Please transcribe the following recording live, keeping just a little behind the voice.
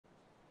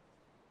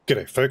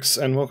G'day folks,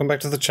 and welcome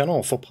back to the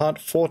channel for part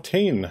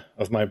 14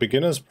 of my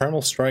Beginner's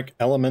Primal Strike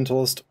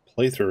Elementalist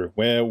playthrough,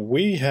 where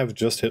we have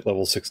just hit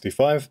level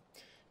 65,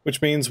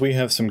 which means we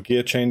have some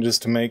gear changes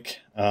to make.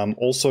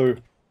 Also,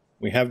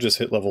 we have just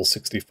hit level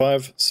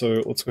 65,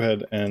 so let's go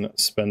ahead and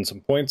spend some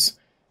points.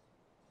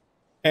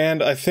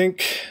 And I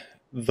think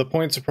the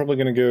points are probably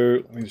going to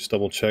go, let me just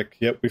double check,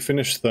 yep, we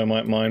finished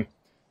Thermite Mine,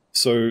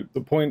 so the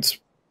points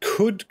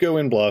could go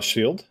in Blast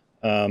Shield.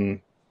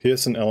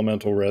 Pierce and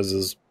Elemental Res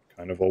is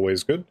kind of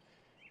always good.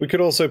 We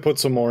could also put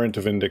some more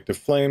into Vindictive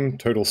Flame,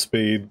 Total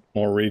Speed,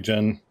 more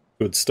regen,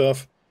 good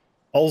stuff.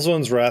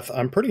 Ulzorn's Wrath,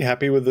 I'm pretty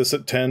happy with this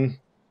at 10,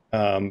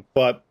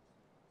 but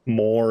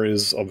more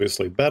is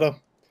obviously better.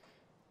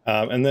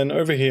 And then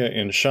over here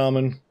in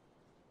Shaman,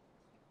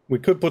 we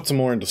could put some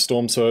more into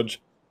Storm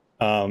Surge.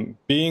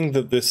 Being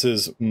that this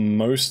is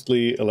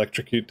mostly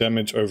electrocute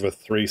damage over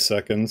 3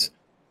 seconds,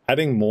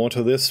 adding more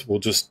to this will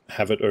just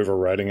have it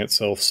overriding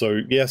itself.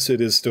 So yes,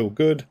 it is still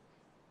good.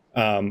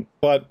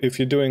 But if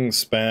you're doing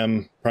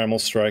spam Primal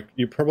Strike,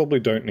 you probably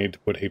don't need to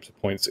put heaps of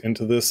points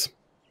into this.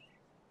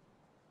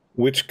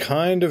 Which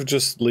kind of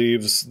just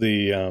leaves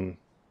the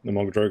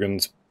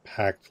Mogdrogan's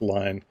Pact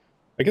line.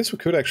 I guess we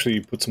could actually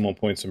put some more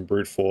points in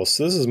Brute Force.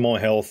 This is more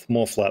health,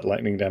 more flat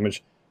lightning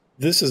damage.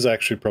 This is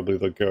actually probably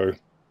the go.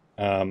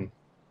 But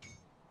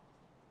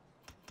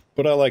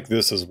I like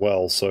this as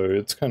well, so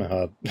it's kind of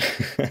hard.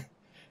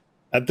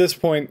 At this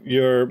point,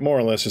 you're more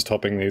or less just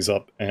topping these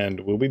up,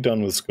 and we'll be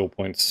done with skill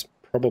points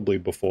probably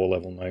before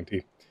level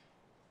 90.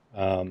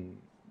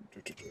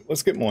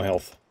 Let's get more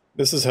health.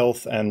 This is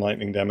health and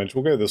lightning damage.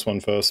 We'll go this one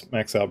first,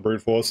 max out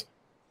Brute Force.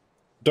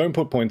 Don't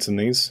put points in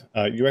these.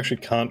 You actually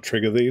can't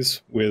trigger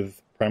these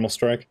with Primal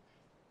Strike.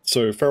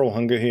 So Feral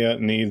Hunger here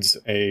needs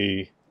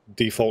a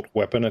default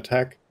weapon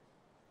attack,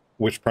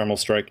 which Primal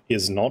Strike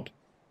is not.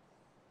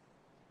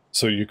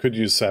 So you could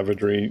use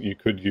Savagery, you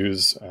could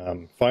use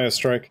Fire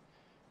Strike,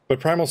 but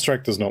Primal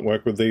Strike does not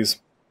work with these.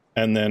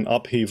 And then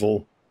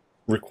Upheaval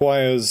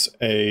requires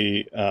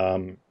a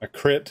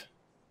crit.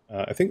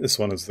 I think this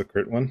one is the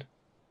crit one.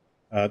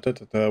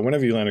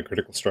 Whenever you land a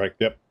critical strike,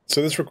 yep.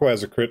 So this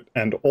requires a crit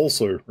and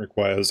also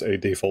requires a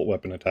default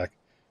weapon attack.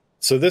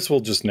 So this will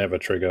just never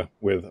trigger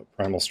with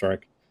Primal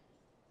Strike.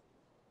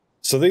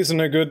 So these are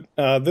no good.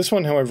 This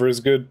one, however, is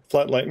good.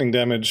 Flat lightning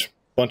damage,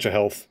 bunch of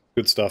health,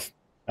 good stuff.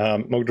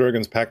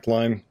 Mogdrogan's Pact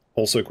line,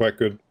 also quite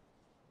good.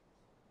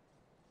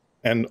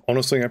 And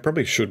honestly, I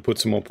probably should put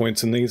some more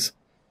points in these.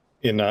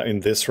 In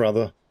this,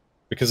 rather.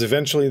 Because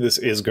eventually this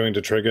is going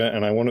to trigger,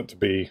 and I want it to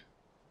be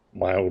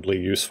mildly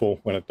useful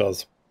when it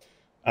does.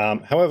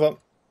 However,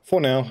 for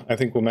now, I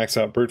think we'll max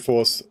out Brute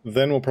Force,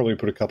 then we'll probably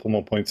put a couple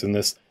more points in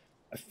this.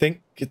 I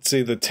think it's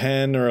either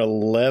 10 or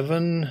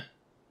 11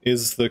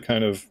 is the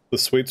kind of the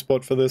sweet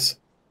spot for this.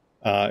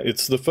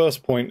 It's the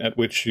first point at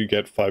which you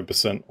get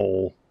 5%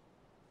 all,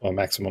 or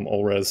maximum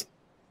all res,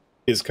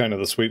 is kind of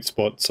the sweet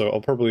spot, so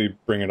I'll probably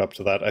bring it up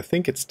to that. I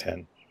think it's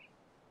 10.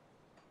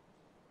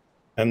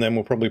 And then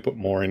we'll probably put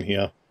more in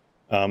here.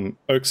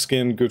 Oak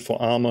Skin, good for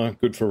armor,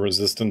 good for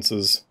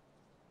resistances.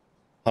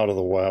 Heart of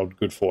the Wild,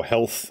 good for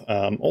health.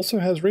 Also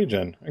has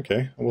regen.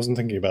 Okay, I wasn't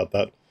thinking about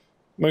that.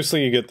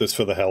 Mostly you get this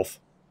for the health.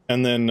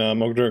 And then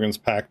Mogdrogan's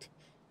Pact.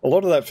 A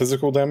lot of that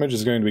physical damage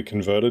is going to be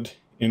converted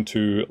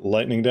into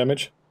lightning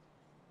damage.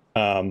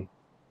 But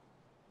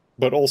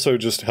also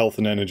just health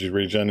and energy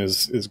regen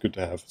is good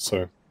to have.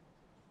 So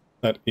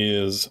that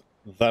is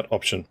that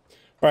option.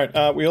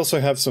 Alright, we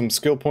also have some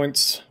skill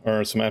points,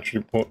 or some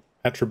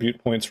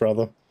attribute points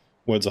rather.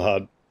 Words are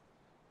hard.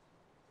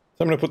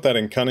 So I'm going to put that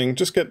in Cunning,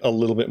 just get a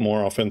little bit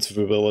more offensive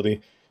ability.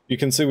 You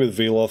can see with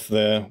Veloth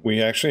there, we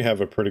actually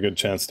have a pretty good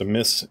chance to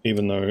miss,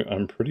 even though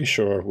I'm pretty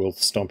sure we'll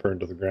stomp her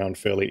into the ground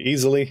fairly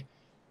easily.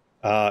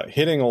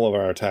 Hitting all of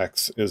our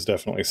attacks is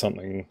definitely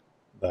something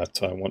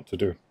that I want to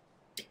do.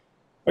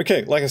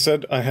 Okay, like I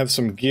said, I have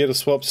some gear to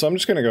swap, so I'm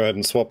just going to go ahead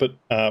and swap it.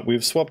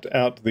 We've swapped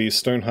out the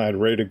Stonehide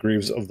Raider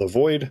Greaves of the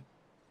Void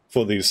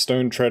for these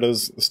Stone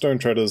Treaders. The Stone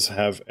Treaders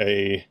have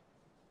a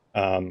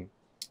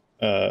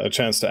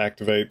chance to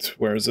activate.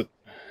 Where is it?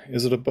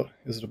 Is it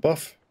a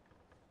buff?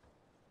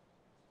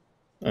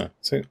 Ah,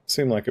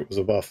 seemed like it was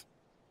a buff.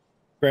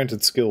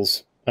 Granted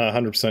skills,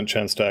 100%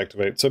 chance to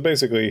activate. So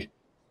basically,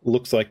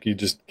 looks like you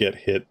just get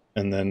hit,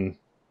 and then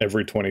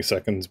every 20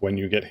 seconds when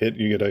you get hit,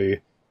 you get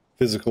a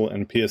physical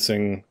and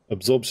piercing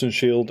absorption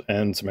shield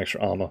and some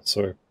extra armor.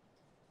 So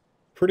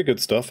pretty good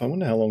stuff. I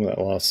wonder how long that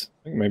lasts.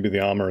 I think maybe the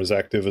armor is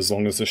active as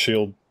long as the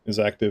shield is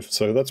active,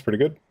 so that's pretty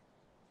good.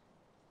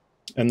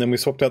 And then we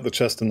swapped out the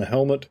chest and the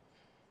helmet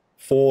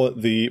for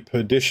the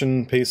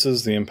Perdition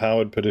pieces, the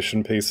empowered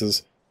Perdition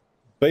pieces,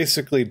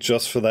 basically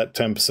just for that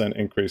 10%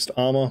 increased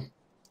armor.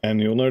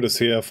 And you'll notice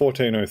here,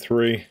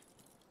 1403,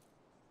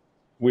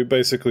 we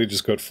basically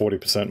just got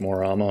 40%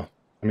 more armor.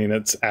 I mean,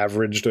 it's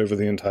averaged over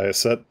the entire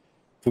set.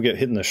 If we get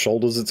hit in the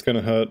shoulders, it's going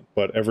to hurt,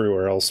 but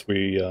everywhere else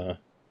we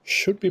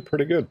should be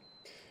pretty good.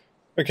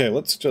 Okay,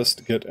 let's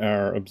just get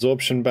our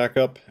absorption back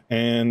up,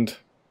 and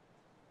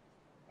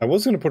I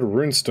was going to put a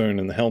runestone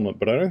in the helmet,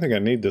 but I don't think I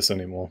need this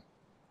anymore.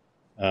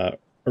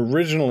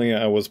 Originally,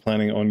 I was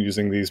planning on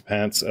using these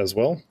pants as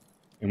well,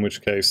 in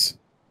which case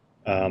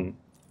I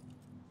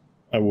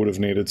would have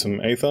needed some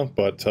Aether,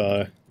 but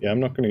yeah, I'm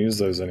not going to use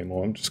those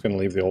anymore. I'm just going to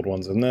leave the old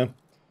ones in there.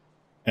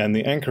 And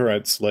the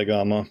Anchorite's leg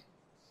armor,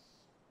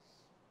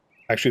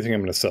 I actually think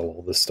I'm going to sell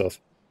all this stuff.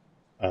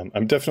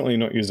 I'm definitely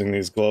not using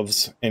these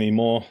gloves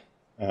anymore.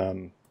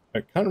 I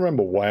can't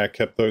remember why I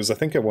kept those. I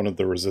think I wanted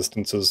the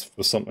resistances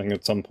for something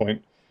at some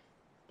point.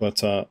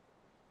 But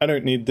I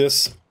don't need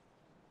this.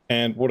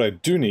 And what I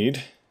do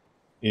need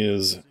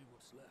is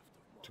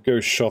to go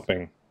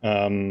shopping.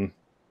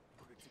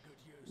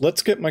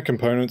 Let's get my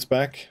components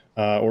back.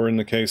 Or in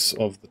the case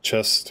of the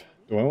chest,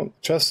 do I want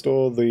the chest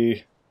or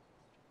the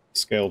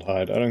scaled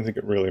hide? I don't think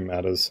it really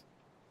matters.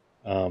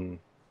 And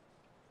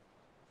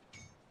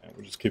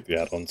we'll just keep the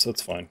add-ons,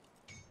 that's fine.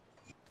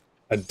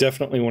 I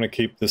definitely want to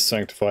keep this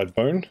sanctified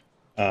bone.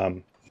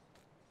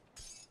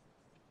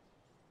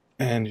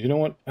 And you know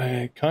what?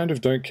 I kind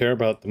of don't care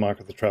about the Mark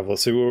of the Traveler.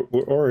 See,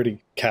 we're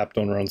already capped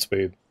on run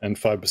speed and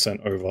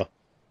 5% over.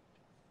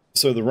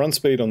 So the run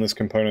speed on this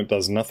component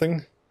does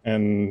nothing,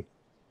 and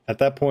at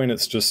that point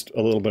it's just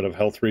a little bit of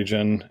health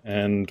regen.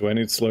 And do I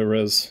need slow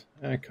res?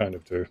 I kind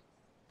of do.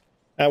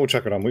 We'll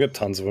chuck it on. We got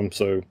tons of them,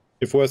 so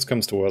if worse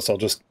comes to worse, I'll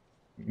just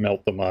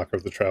melt the Mark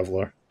of the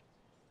Traveler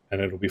and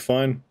it'll be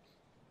fine.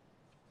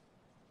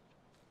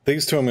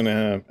 These two I'm going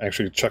to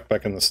actually chuck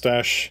back in the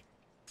stash.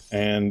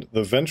 And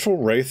the Vengeful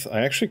Wraith,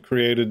 I actually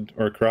created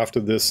or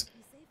crafted this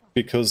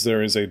because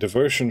there is a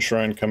devotion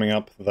shrine coming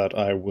up that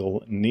I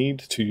will need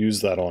to use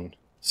that on.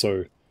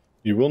 So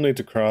you will need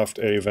to craft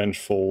a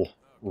Vengeful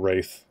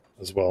Wraith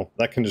as well.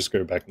 That can just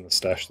go back in the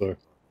stash though.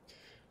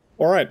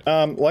 Alright,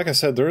 like I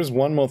said, there is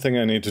one more thing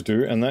I need to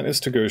do, and that is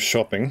to go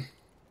shopping.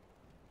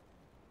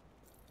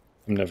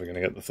 I'm never going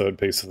to get the third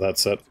piece of that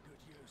set.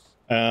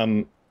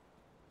 And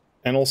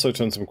also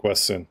turn some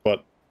quests in,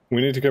 but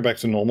we need to go back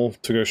to normal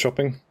to go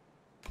shopping.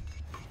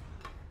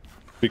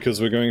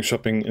 Because we're going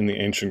shopping in the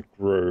Ancient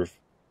Grove.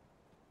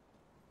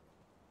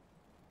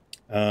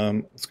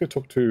 Let's go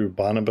talk to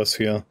Barnabas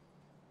here.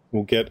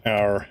 We'll get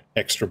our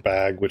extra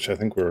bag, which I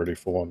think we're already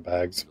full on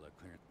bags.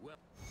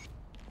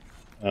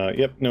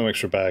 Yep, no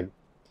extra bag.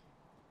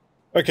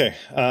 Okay,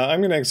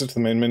 I'm going to exit to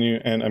the main menu,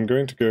 and I'm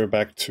going to go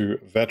back to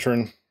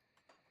Veteran.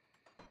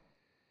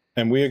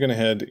 And we are going to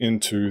head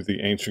into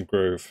the Ancient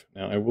Grove.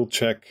 Now, I will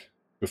check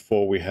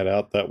before we head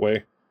out that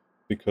way,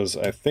 because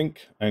I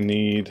think I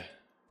need...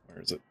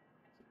 Where is it?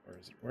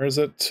 Where is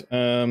it?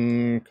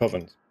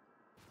 Coven.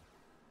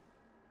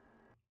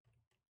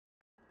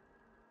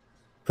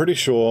 Pretty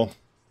sure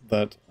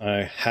that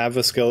I have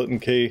a skeleton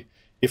key.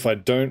 If I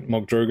don't,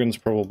 Mogdrogan's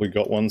probably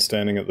got one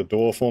standing at the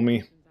door for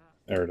me.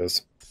 There it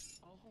is.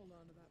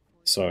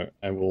 So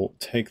I will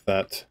take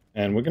that,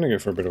 and we're going to go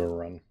for a bit of a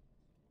run.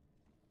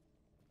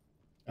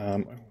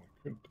 I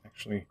could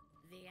actually...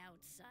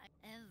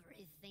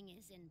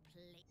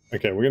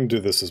 Okay, we're going to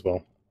do this as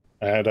well.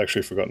 I had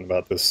actually forgotten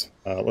about this.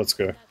 Let's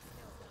go.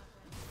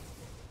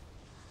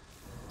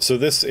 So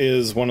this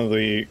is one of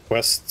the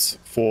quests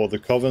for the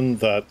Coven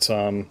that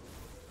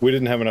we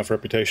didn't have enough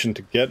reputation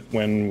to get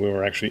when we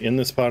were actually in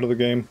this part of the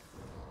game.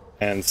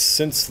 And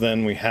since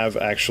then we have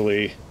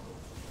actually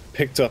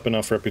picked up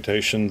enough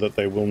reputation that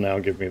they will now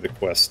give me the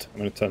quest. I'm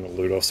going to turn the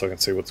loot off so I can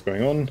see what's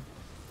going on.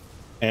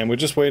 And we're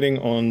just waiting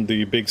on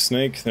the big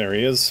snake. There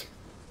he is.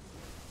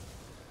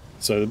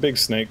 So the big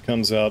snake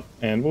comes out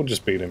and we'll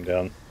just beat him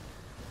down.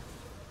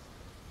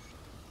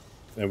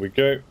 There we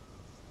go.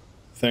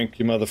 Thank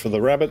you, mother, for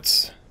the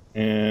rabbits.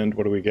 And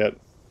what do we get?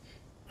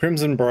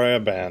 Crimson Briar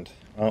Band.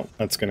 Oh,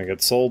 that's going to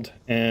get sold.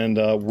 And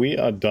we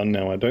are done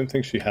now. I don't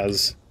think she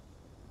has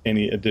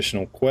any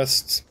additional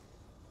quests.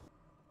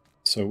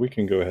 So we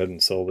can go ahead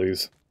and sell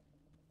these.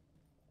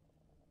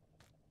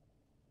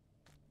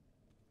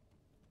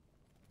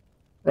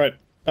 Right.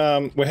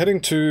 We're heading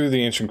to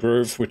the Ancient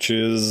Grove, which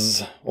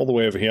is all the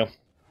way over here.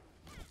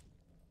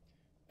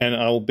 And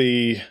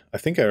I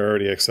think I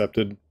already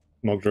accepted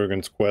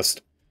Mogdrogan's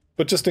quest.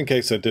 But just in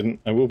case I didn't,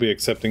 I will be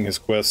accepting his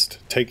quest,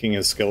 taking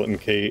his skeleton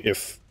key,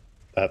 if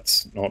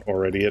that's not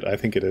already it. I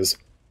think it is.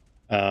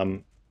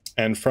 And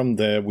from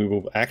there, we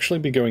will actually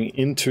be going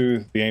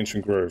into the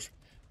Ancient Grove.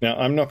 Now,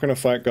 I'm not going to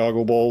fight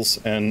Gargle Balls,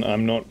 and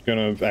I'm not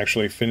going to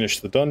actually finish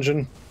the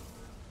dungeon.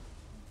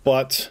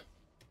 But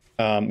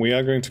we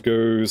are going to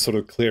go sort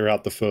of clear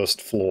out the first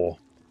floor.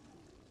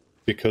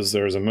 Because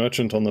there is a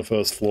merchant on the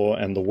first floor,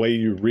 and the way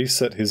you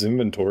reset his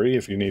inventory,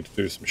 if you need to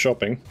do some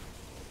shopping,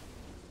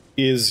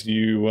 is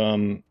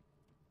you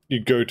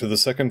go to the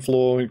second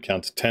floor, you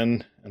count to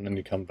 10, and then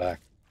you come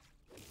back.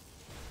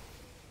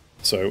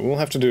 So we'll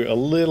have to do a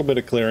little bit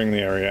of clearing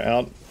the area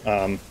out.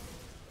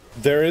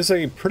 There is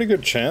a pretty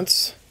good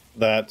chance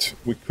that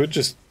we could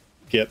just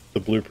get the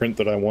blueprint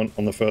that I want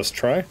on the first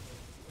try.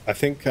 I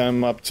think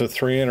I'm up to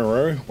 3 in a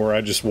row where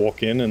I just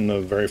walk in and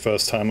the very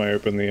first time I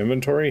open the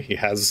inventory, he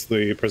has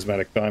the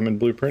Prismatic Diamond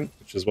blueprint,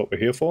 which is what we're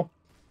here for.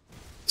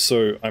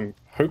 So I'm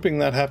hoping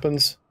that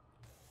happens.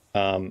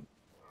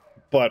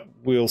 But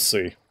we'll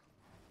see,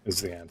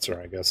 is the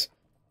answer, I guess.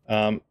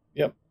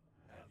 Yep.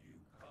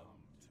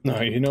 No,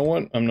 you know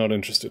what? I'm not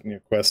interested in your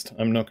quest.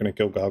 I'm not going to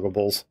kill Gargle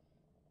Balls.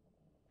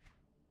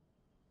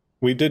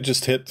 We did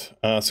just hit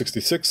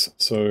 66,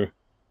 so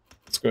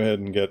let's go ahead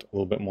and get a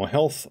little bit more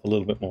health, a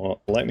little bit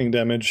more lightning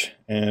damage,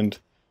 and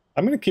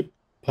I'm going to keep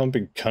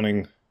pumping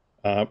Cunning.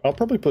 I'll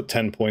probably put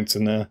 10 points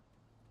in there.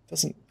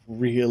 Doesn't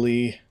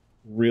really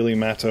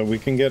matter. We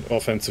can get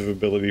offensive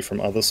ability from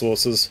other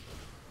sources,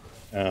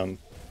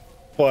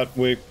 but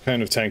we're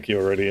kind of tanky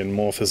already, and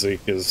more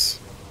physique is...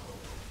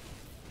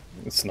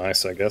 it's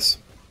nice, I guess.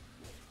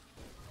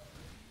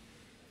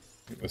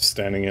 We're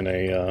standing in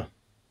a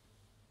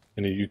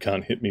you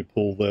can't hit me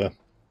pool there.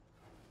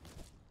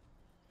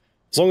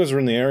 As long as we're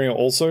in the area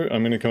also,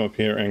 I'm going to come up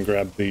here and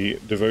grab the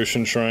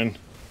Devotion Shrine.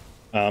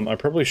 I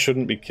probably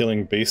shouldn't be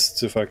killing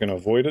beasts if I can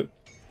avoid it,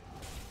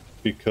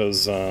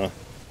 because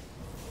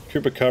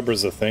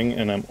Chupacabra's a thing,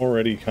 and I'm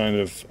already kind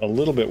of a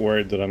little bit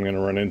worried that I'm going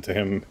to run into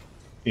him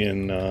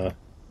in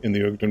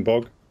the Ogden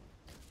Bog.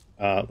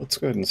 Let's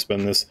go ahead and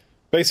spend this.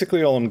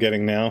 Basically all I'm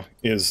getting now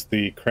is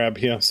the crab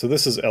here, so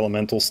this is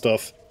elemental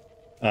stuff,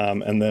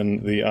 and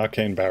then the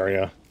Arcane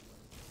Barrier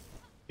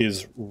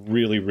is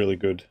really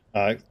good.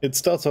 It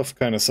starts off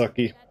kind of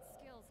sucky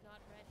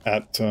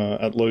at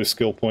low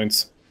skill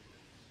points,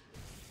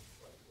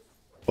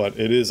 but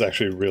it is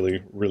actually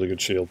really good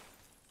shield.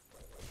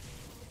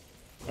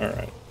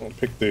 Alright, we'll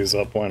pick these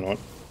up, why not?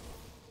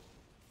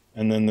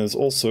 And then there's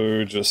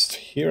also just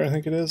here, I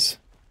think it is.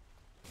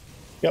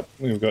 Yep,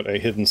 we've got a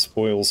hidden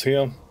spoils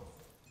here.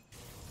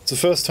 It's the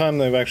first time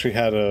they've actually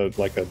had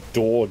like a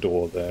door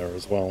there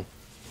as well.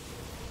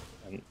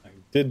 And I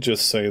did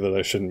just say that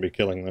I shouldn't be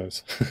killing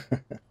those.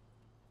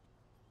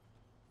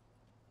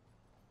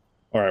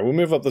 Alright, we'll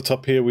move up the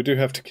top here. We do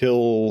have to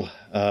kill...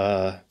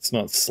 it's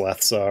not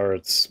Slathzar,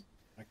 it's...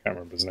 I can't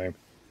remember his name.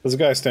 There's a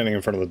guy standing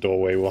in front of the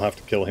doorway. We'll have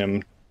to kill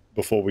him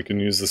before we can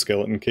use the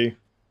skeleton key.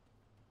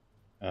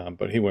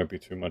 But he won't be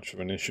too much of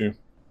an issue.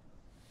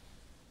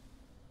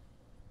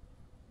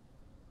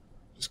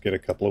 Just get a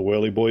couple of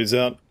whirly boys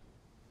out,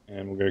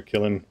 and we'll go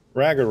kill him.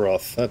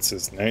 Ragaroth, that's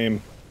his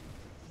name.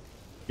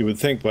 You would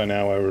think by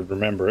now I would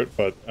remember it,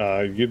 but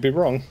you'd be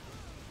wrong.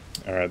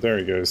 Alright, there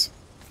he goes.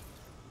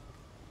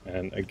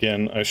 And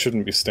again, I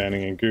shouldn't be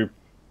standing in goop.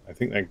 I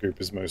think that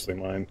goop is mostly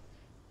mine.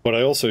 But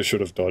I also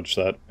should have dodged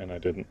that, and I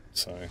didn't,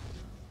 so...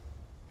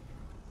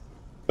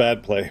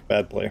 bad play,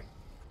 bad play.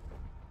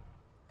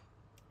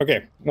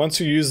 Okay, once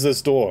you use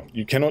this door,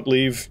 you cannot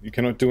leave, you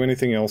cannot do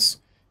anything else.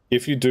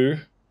 If you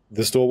do,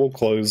 this door will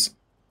close,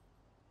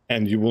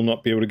 and you will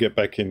not be able to get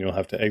back in. You'll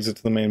have to exit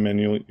to the main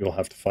menu, you'll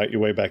have to fight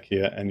your way back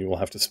here, and you will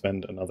have to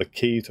spend another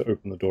key to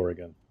open the door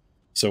again.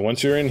 So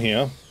once you're in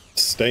here,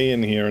 stay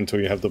in here until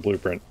you have the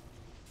blueprint.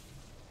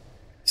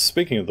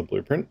 Speaking of the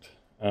blueprint,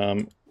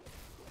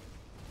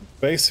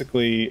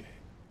 basically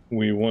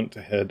we want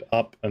to head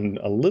up and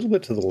a little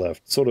bit to the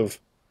left, sort of.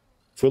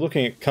 If we're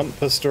looking at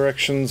compass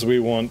directions, we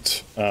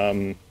want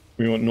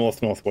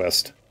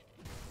north-northwest.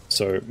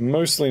 So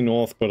mostly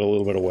north, but a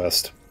little bit of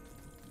west.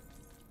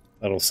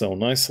 That'll sell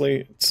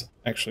nicely. It's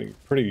actually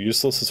pretty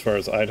useless as far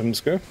as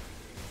items go.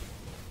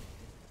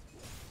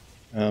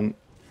 Can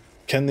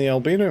the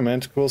albino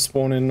manticore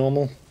spawn in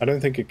normal? I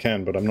don't think it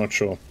can, but I'm not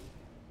sure.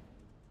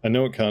 I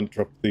know it can't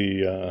drop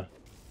the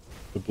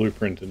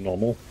blueprint in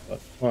normal,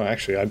 but... well,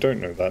 actually, I don't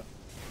know that.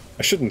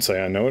 I shouldn't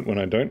say I know it when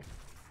I don't.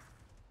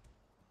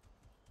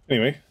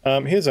 Anyway,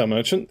 here's our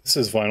merchant. This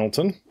is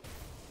Vinelton,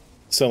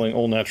 selling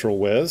all natural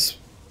wares.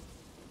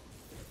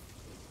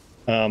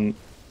 I'm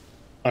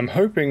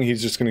hoping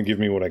he's just going to give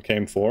me what I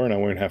came for, and I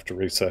won't have to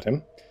reset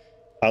him.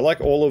 I like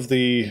all of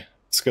the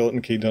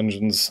skeleton key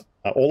dungeons.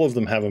 All of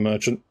them have a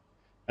merchant,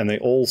 and they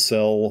all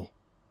sell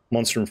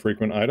monster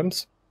infrequent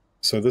items.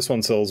 So this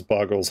one sells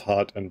Bargle's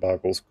Heart and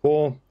Bargle's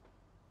Core.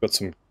 Got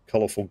some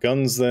colorful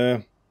guns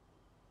there.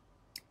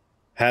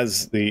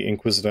 Has the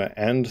Inquisitor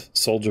and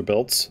Soldier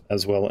belts,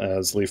 as well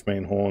as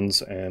Leafmane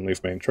horns and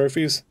Leafmane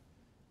trophies.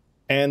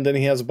 And then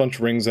he has a bunch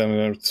of rings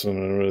and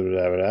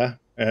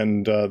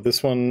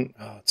this one,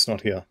 oh, it's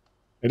not here.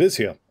 It is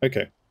here.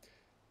 Okay.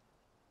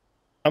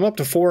 I'm up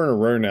to 4 in a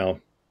row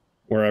now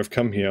where I've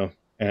come here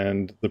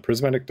and the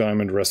Prismatic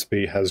Diamond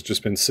recipe has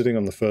just been sitting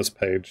on the first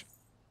page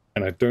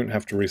and I don't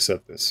have to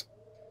reset this.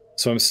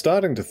 So I'm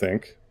starting to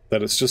think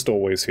that it's just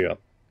always here.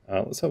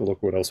 Let's have a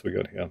look what else we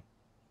got here.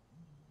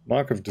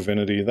 Mark of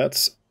Divinity,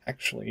 that's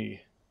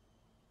actually...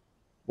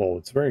 well,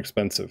 it's very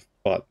expensive,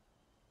 but...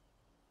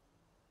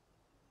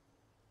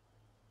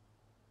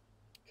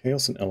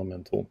 Chaos and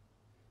Elemental.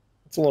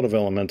 That's a lot of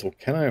Elemental.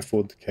 Can I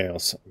afford the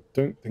Chaos? I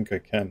don't think I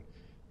can.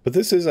 But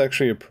this is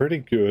actually a pretty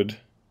good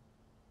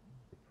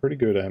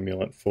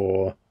amulet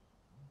for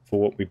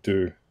what we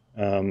do.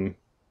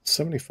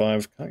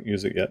 75, can't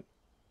use it yet.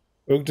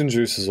 Ogden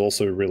Juice is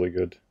also really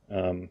good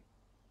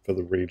for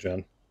the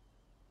regen.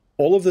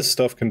 All of this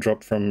stuff can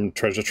drop from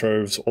treasure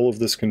troves, all of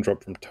this can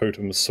drop from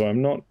totems, so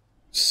I'm not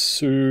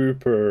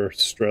super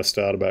stressed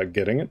out about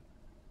getting it.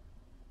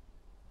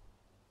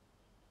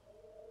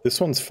 This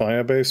one's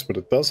fire-based, but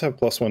it does have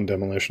 +1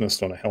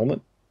 Demolitionist on a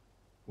helmet,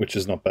 which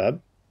is not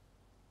bad.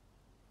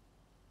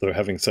 Though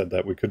having said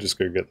that, we could just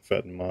go get the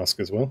Phaeton Mask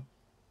as well.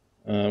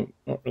 Not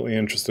really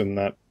interested in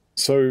that.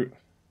 So,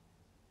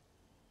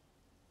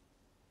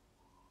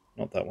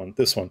 not that one,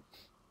 this one.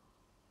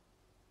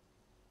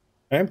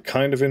 I am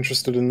kind of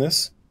interested in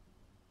this.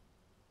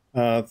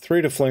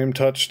 3 to Flame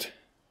Touched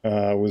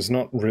was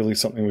not really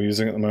something we're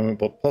using at the moment,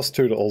 but +2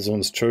 to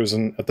Olzon's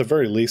Chosen. At the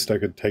very least, I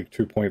could take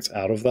 2 points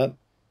out of that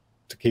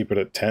to keep it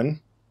at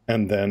 10,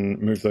 and then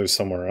move those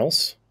somewhere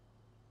else.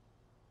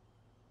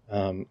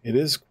 It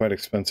is quite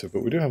expensive,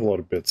 but we do have a lot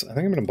of bits. I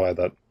think I'm going to buy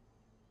that.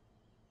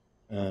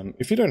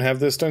 If you don't have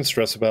this, don't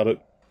stress about it.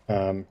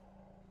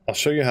 I'll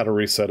show you how to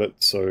reset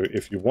it, so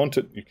if you want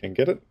it, you can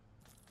get it.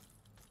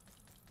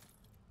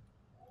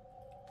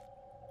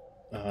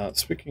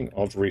 Speaking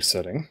of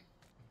resetting...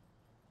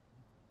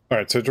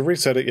 Alright, so to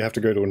reset it, you have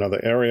to go to another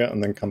area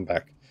and then come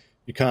back.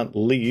 You can't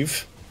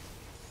leave,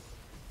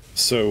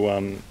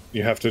 so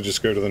you have to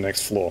just go to the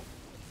next floor.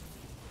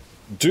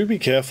 Do be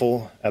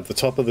careful at the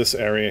top of this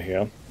area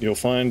here. You'll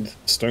find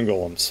stone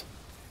golems.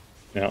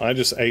 Now, I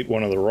just ate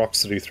one of the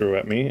rocks that he threw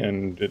at me,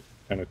 and it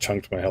kind of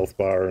chunked my health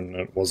bar, and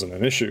it wasn't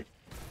an issue.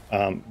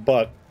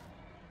 But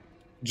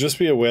just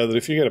be aware that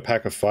if you get a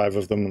pack of 5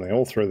 of them and they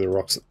all throw their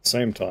rocks at the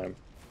same time,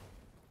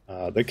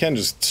 they can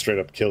just straight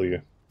up kill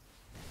you.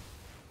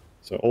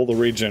 So all the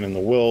regen in the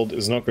world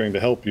is not going to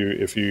help you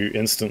if you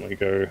instantly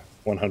go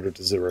 100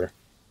 to 0.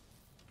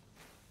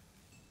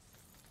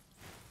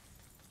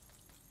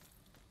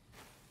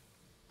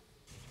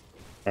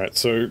 Alright,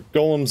 so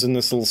golems in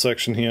this little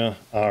section here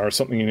are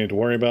something you need to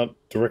worry about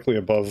directly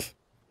above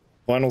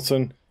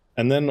Vinalton,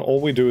 and then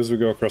all we do is we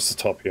go across the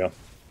top here.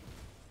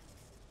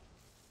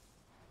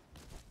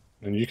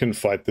 And you can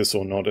fight this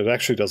or not, it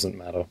actually doesn't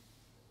matter.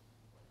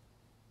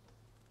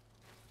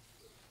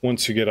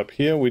 Once you get up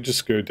here, we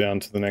just go down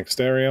to the next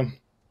area.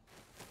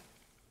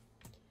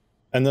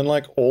 And then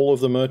like all of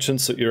the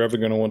merchants that you're ever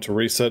going to want to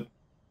reset,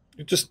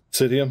 you just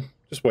sit here,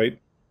 just wait.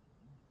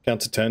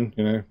 Count to 10,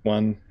 you know,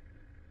 1,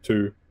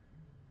 2,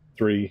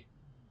 3,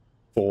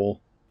 4,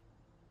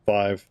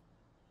 5,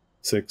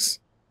 6,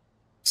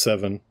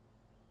 7,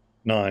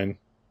 9,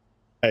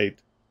 8,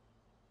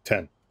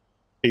 10.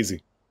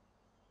 Easy.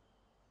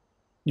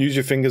 Use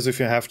your fingers if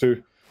you have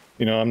to.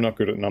 You know, I'm not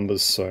good at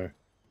numbers, so...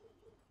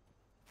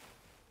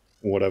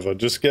 whatever,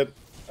 just get...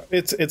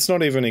 It's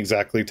not even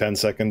exactly 10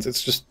 seconds,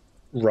 it's just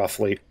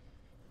roughly.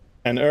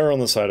 And err on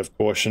the side of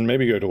caution,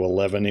 maybe go to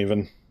 11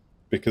 even.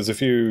 Because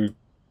if you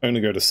only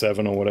go to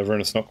 7 or whatever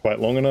and it's not quite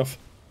long enough,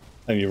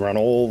 and you run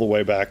all the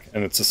way back,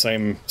 and it's the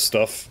same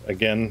stuff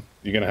again,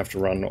 you're going to have to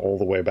run all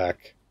the way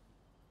back.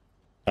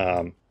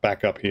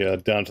 Back up here,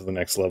 down to the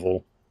next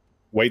level.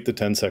 Wait the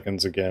 10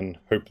 seconds again,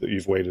 hope that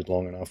you've waited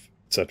long enough,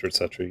 etc,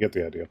 etc. You get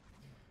the idea.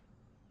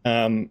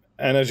 And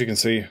as you can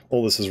see,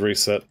 all this is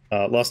reset.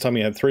 Last time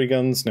he had 3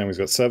 guns, now he's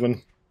got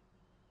 7.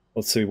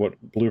 Let's see what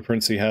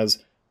blueprints he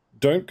has.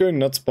 Don't go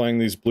nuts buying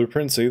these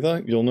blueprints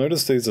either. You'll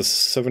notice these are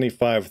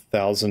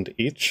 75,000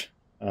 each.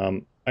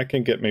 I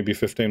can get maybe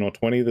 15 or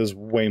 20. There's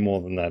way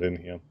more than that in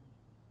here.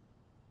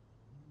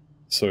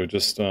 So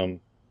just, I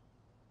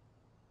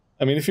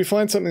mean, if you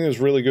find something that's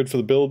really good for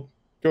the build,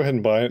 go ahead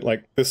and buy it.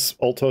 Like this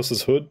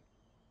Altos' hood.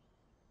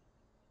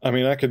 I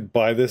mean, I could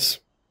buy this,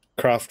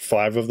 craft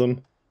 5 of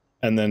them,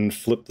 and then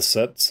flip the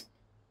sets.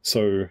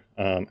 So,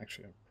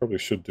 actually, I probably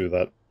should do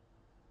that.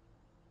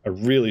 I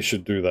really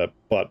should do that,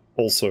 but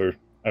also,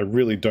 I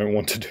really don't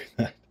want to do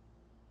that.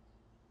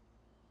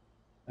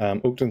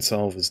 Ogden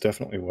Salve is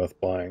definitely worth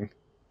buying.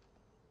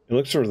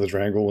 Elixir of the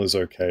Drangle is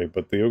okay,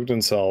 but the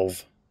Ogden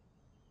Salve...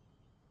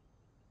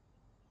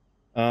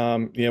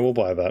 yeah, we'll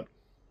buy that.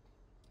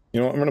 You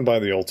know what, I'm going to buy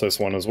the Altos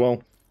one as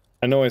well.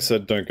 I know I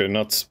said don't go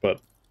nuts,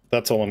 but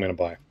that's all I'm going to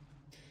buy.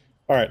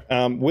 Alright,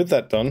 with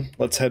that done,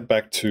 let's head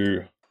back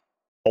to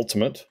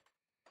Ultimate.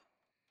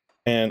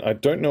 And I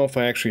don't know if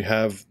I actually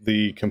have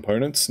the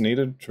components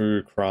needed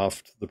to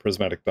craft the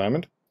Prismatic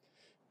Diamond.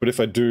 But if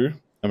I do,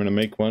 I'm going to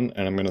make one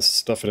and I'm going to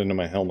stuff it into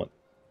my helmet.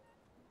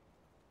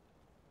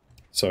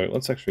 So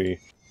let's actually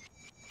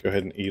go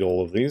ahead and eat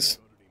all of these.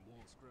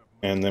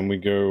 And then we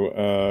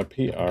go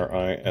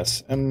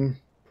P-R-I-S-M,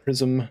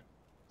 Prism,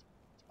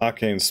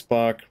 Arcane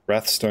Spark,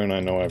 Wrathstone I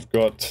know I've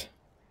got.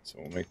 So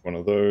we'll make one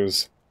of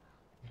those.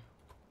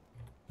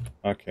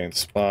 Arcane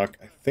Spark,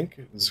 I think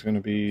is going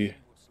to be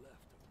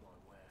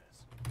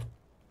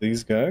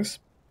these guys.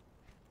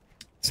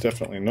 It's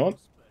definitely not.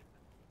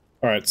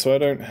 Alright, so I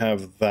don't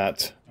have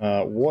that.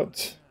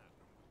 What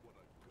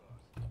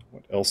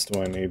else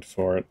do I need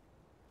for it?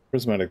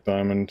 Prismatic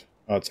Diamond.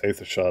 Oh, it's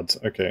Aether Shards.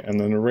 Okay, and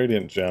then a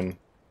Radiant Gem.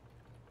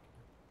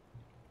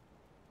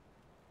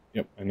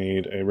 Yep, I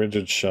need a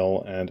Rigid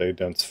Shell and a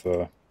Dense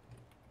Fur.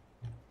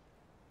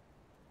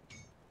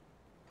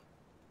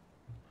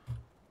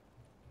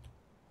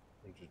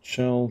 Rigid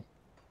Shell.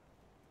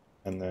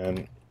 And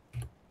then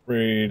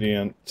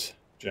Radiant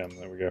Gem.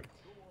 There we go.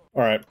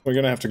 Alright, we're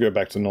going to have to go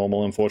back to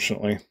normal,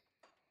 unfortunately.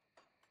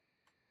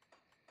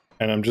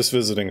 And I'm just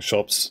visiting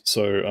shops,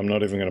 so I'm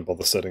not even going to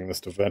bother setting this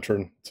to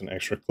Veteran. It's an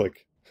extra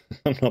click.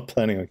 I'm not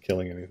planning on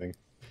killing anything.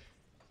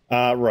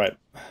 Right,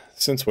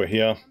 since we're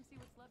here...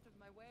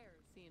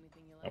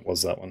 That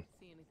was that one.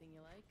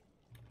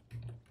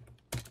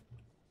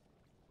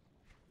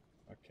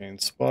 Arcane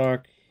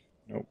Spark.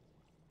 Nope.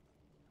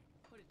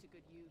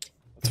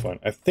 That's fine.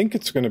 I think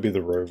it's going to be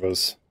the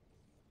Rovers.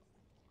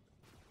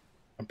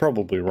 I'm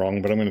probably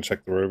wrong, but I'm going to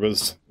check the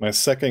Rovers. My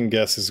second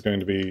guess is going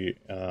to be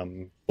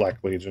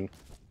Black Legion.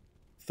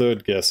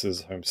 Third guess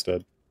is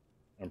Homestead.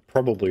 I'm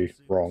probably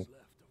wrong.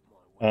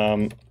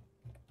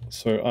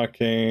 So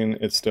Arcane,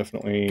 it's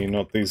definitely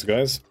not these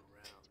guys.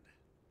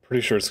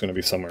 Pretty sure it's going to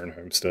be somewhere in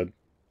Homestead.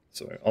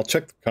 So I'll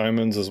check the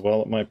Kaimans as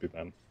well, it might be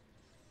them.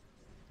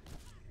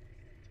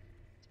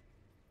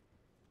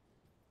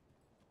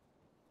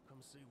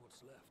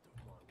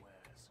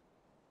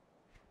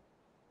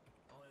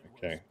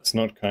 Okay, it's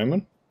not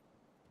Kaiman.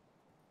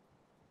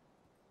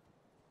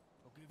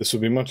 This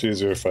would be much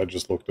easier if I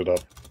just looked it up.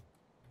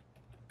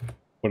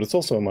 But it's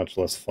also much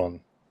less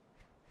fun.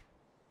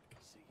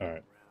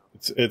 Alright.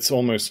 It's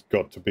almost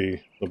got to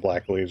be the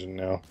Black Legion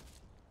now.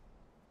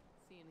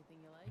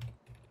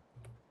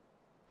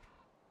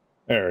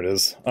 There it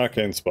is.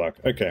 Arcane Spark.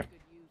 Okay.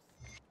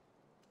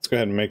 Let's go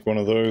ahead and make one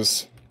of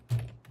those.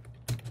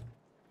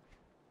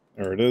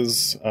 There it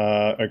is.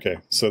 Okay,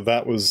 so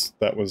that was...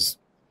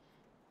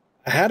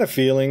 I had a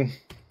feeling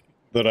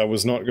that I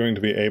was not going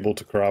to be able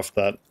to craft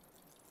that.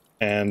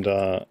 And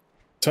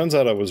turns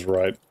out I was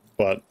right,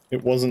 but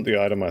it wasn't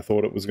the item I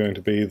thought it was going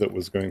to be that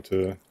was going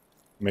to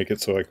make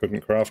it so I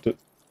couldn't craft it.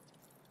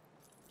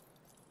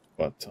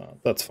 But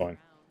that's fine.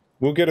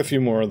 We'll get a few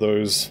more of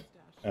those.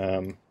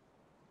 I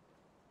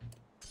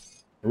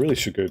really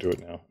should go do it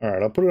now.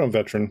 Alright, I'll put it on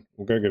Veteran.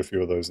 We'll go get a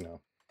few of those now.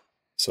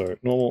 So,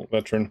 normal,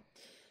 Veteran.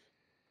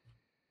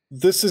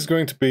 This is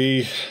going to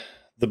be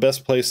the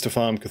best place to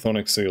farm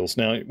Chthonic Seals.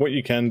 Now, what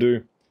you can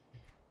do,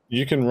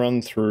 you can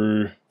run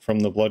through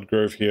from the Blood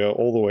Grove here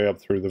all the way up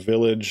through the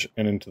village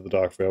and into the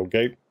Darkvale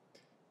Gate.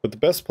 But the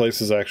best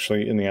place is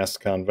actually in the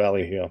Astrakhan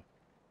Valley here.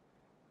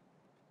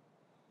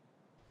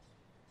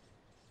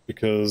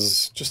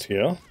 Because just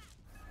here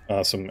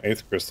are some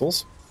 8th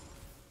crystals.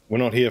 We're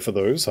not here for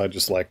those, I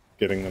just like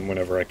getting them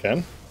whenever I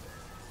can.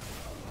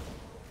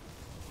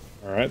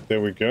 Alright,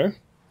 there we go.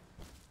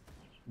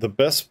 The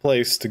best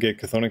place to get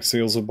Chthonic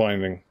Seals of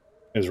Binding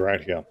is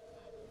right here.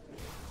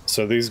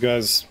 So these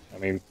guys, I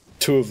mean,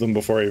 2 of them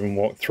before I even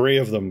walk, 3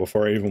 of them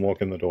before I even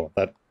walk in the door.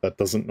 That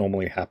doesn't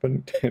normally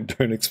happen.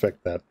 Don't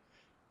expect that.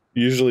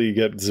 Usually you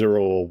get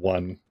 0 or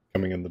 1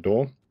 coming in the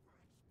door.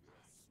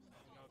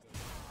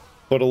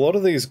 But a lot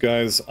of these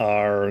guys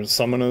are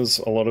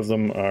summoners, a lot of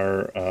them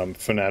are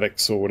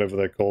fanatics or whatever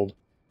they're called.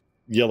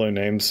 Yellow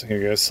names, here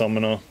you go,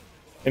 summoner.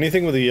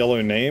 Anything with a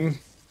yellow name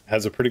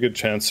has a pretty good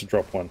chance to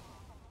drop one.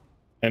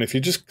 And if you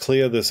just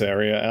clear this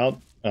area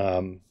out,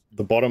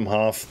 the bottom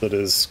half that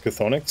is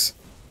Chthonics,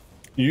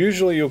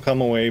 usually you'll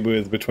come away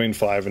with between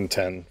 5 and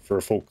 10 for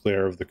a full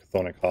clear of the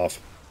Chthonic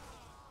half.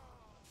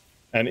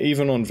 And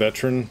even on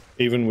Veteran,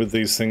 even with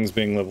these things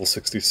being level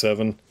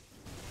 67,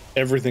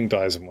 everything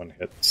dies in one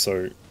hit,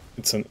 so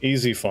it's an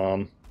easy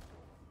farm.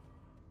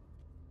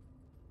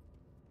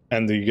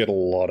 And you get a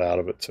lot out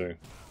of it too.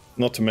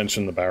 Not to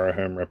mention the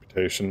Barrowhome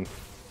reputation.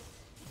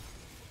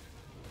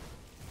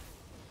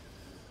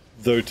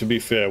 Though to be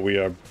fair, we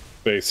are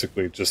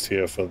basically just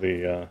here for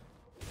the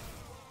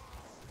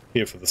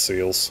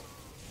seals.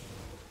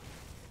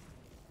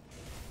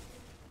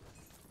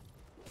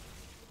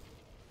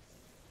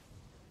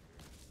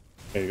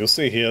 Okay, you'll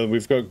see here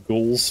we've got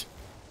ghouls.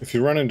 If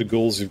you run into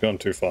ghouls, you've gone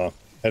too far.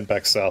 Head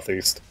back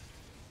southeast.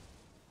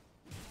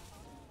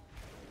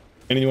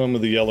 Anyone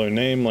with a yellow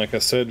name, like I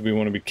said, we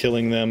want to be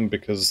killing them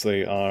because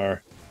they are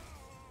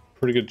a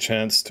pretty good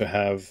chance to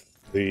have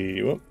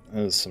the... Whoop,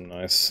 there's some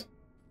nice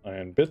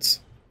iron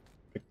bits.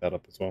 Pick that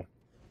up as well.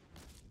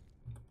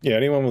 Yeah,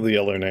 anyone with a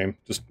yellow name,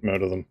 just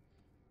murder them.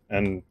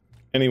 And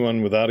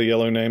anyone without a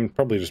yellow name,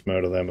 probably just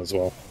murder them as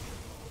well.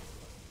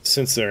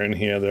 Since they're in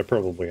here, they're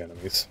probably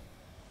enemies.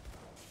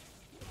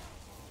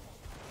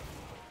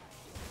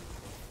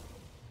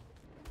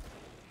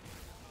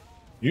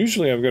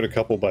 Usually I've got a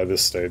couple by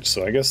this stage,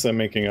 so I guess they're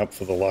making up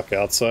for the luck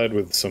outside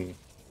with some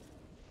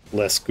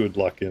less good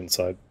luck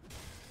inside.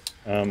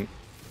 You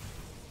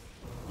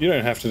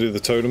don't have to do the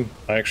totem.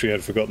 I actually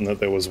had forgotten that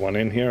there was one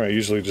in here. I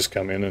usually just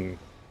come in and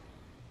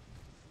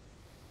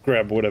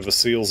grab whatever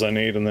seals I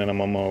need and then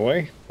I'm on my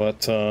way.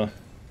 But,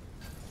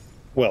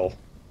 well,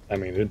 I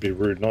mean, it'd be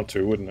rude not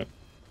to, wouldn't it?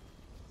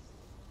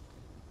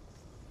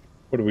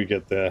 What do we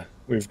get there?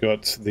 We've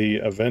got the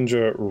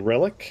Avenger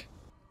Relic.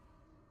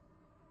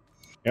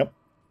 Yep.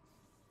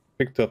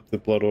 Picked up the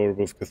Blood Orb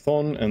of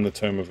Chthon and the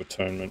Tome of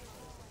Atonement.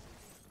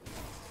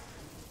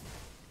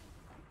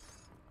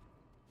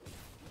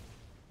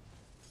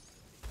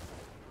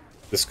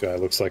 This guy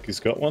looks like he's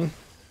got one.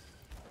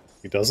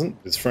 He doesn't.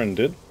 His friend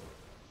did.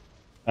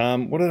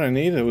 What did I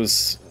need? It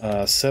was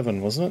 7,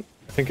 wasn't it?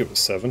 I think it was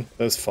 7.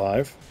 There's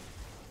 5.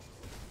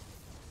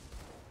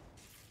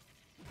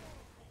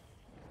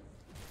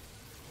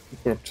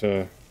 We're up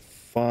to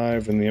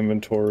 5 in the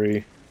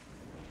inventory.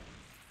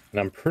 And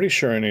I'm pretty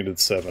sure I needed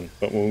 7,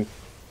 but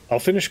I'll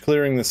finish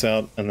clearing this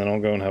out and then I'll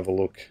go and have a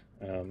look.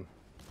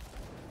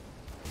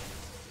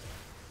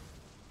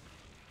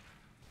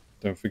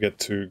 Don't forget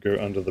to go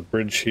under the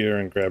bridge here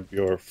and grab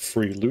your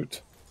free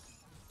loot.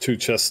 2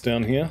 chests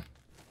down here.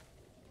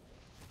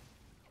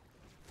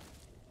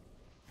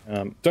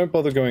 Don't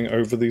bother going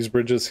over these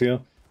bridges here.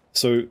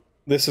 So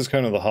this is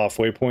kind of the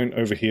halfway point.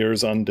 Over here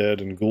is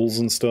undead and ghouls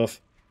and stuff.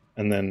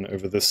 And then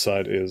over this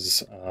side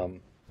is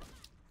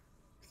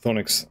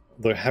Chthonics.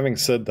 Though having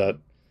said that,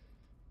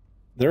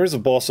 there is a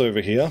boss over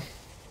here,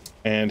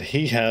 and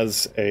he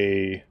has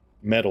a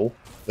medal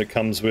that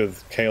comes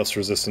with chaos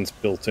resistance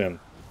built in,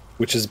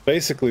 which is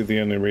basically the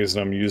only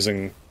reason I'm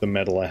using the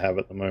medal I have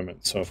at the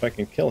moment. So if I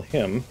can kill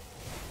him,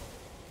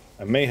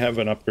 I may have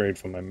an upgrade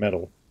for my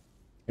medal.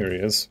 Here he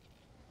is.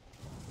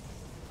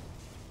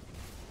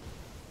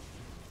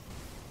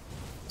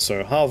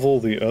 So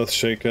Harvel, the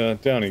Earthshaker,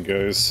 down he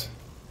goes.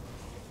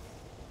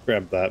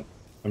 Grab that.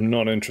 I'm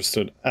not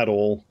interested at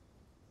all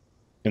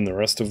in the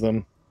rest of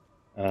them.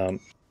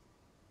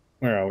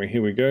 Where are we?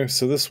 Here we go.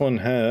 So this one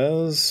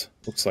has...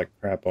 looks like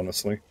crap,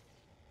 honestly.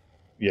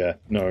 Yeah,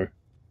 no.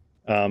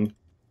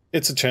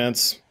 It's a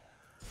chance.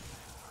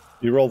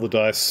 You roll the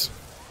dice,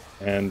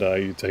 and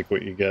you take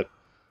what you get.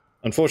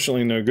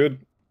 Unfortunately, no good.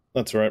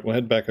 That's alright, we'll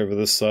head back over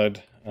this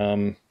side.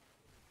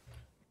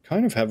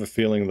 Kind of have a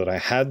feeling that I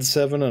had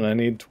 7 and I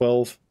need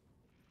 12.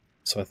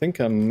 So I think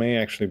I may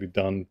actually be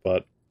done,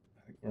 but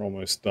I think we're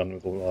almost done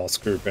with the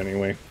last group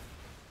anyway.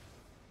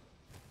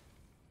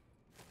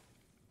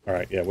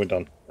 Alright, yeah, we're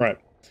done. Right.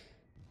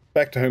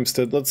 Back to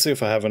Homestead. Let's see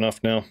if I have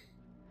enough now.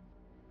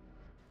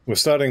 We're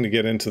starting to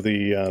get into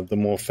the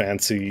more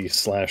fancy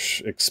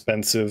 /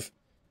 expensive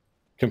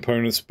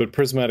components, but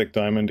Prismatic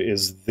Diamond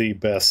is the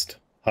best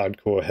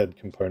hardcore head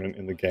component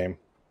in the game.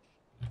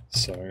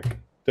 So,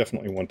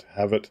 definitely want to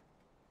have it.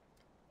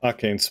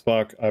 Arcane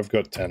Spark, I've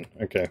got 10.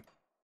 Okay.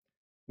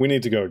 We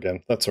need to go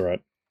again. That's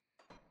alright.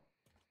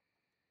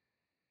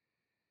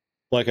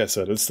 Like I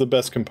said, it's the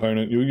best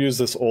component. You'll use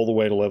this all the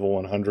way to level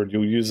 100.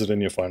 You'll use it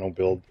in your final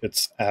build.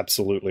 It's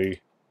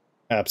absolutely,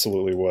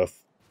 absolutely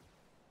worth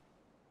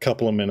a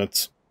couple of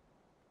minutes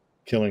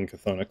killing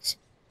Chthonics.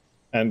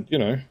 And, you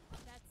know,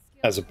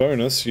 as a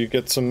bonus, you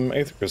get some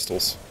Aether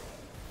Crystals.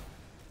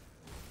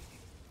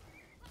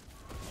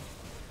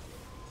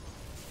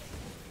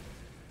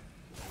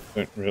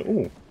 Don't really...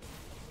 Ooh.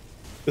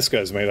 This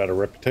guy's made out of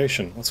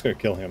reputation. Let's go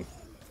kill him.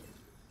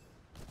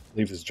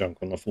 Leave his junk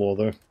on the floor,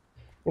 though.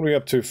 What are we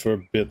up to for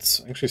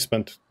bits? I actually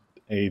spent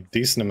a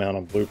decent amount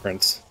on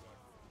blueprints.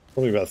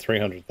 Probably about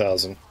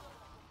 300,000.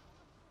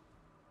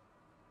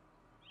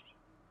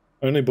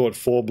 Only bought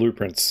 4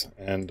 blueprints,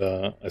 and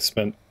I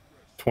spent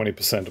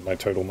 20% of my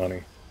total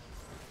money.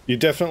 You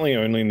definitely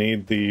only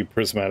need the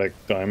Prismatic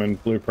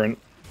Diamond blueprint.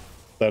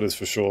 That is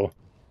for sure.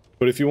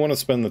 But if you want to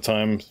spend the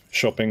time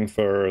shopping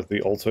for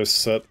the Altos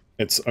set,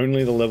 it's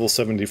only the level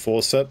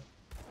 74 set.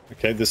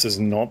 Okay, this is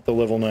not the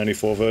level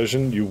 94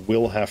 version. You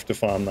will have to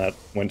farm that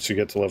once you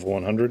get to level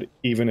 100,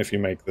 even if you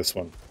make this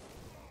one.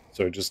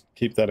 So just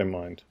keep that in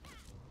mind.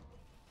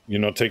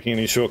 You're not taking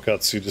any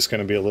shortcuts, you're just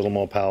going to be a little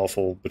more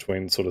powerful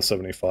between sort of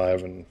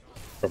 75 and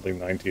probably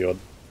 90 odd.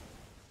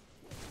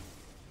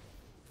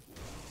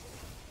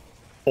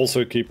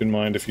 Also keep in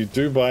mind, if you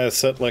do buy a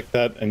set like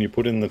that and you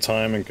put in the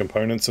time and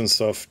components and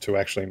stuff to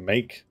actually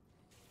make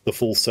the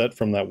full set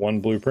from that one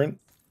blueprint,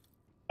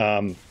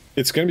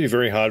 it's going to be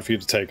very hard for you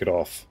to take it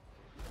off.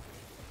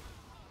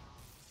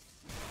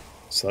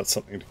 So that's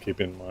something to keep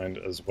in mind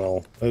as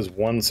well. There's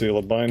 1 seal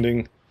of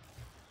binding.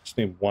 Just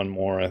need 1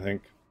 more, I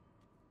think.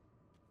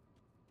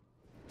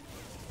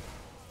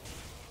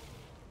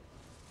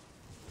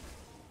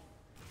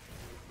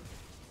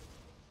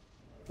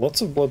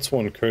 Lots of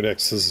Bloodsworn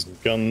codexes,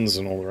 guns,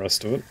 and all the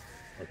rest of it.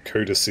 Or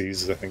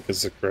codices, I think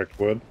is the correct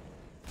word.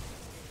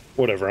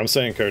 Whatever, I'm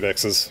saying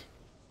codexes.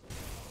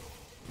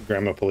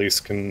 Grammar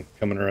police can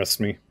come and arrest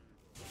me.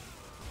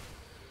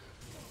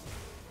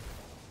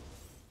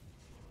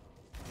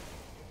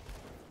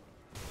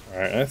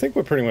 Alright, I think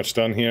we're pretty much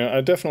done here.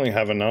 I definitely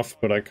have enough,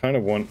 but I kind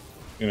of want,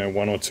 you know,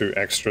 1 or 2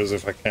 extras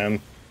if I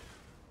can.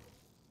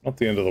 Not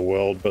the end of the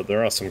world, but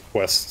there are some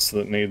quests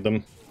that need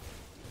them.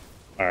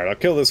 Alright, I'll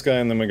kill this guy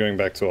and then we're going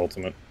back to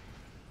Ultimate.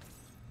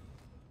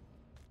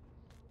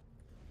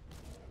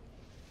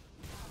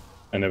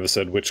 I never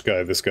said which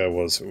guy this guy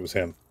was, it was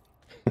him.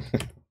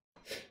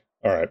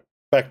 Alright,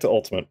 back to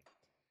Ultimate.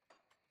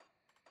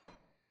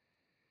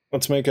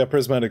 Let's make our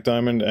Prismatic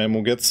Diamond and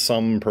we'll get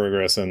some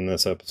progress in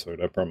this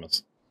episode, I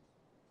promise.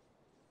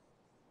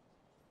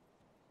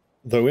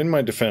 Though in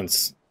my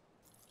defense,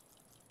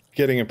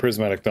 getting a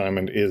Prismatic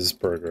Diamond is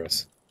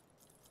progress.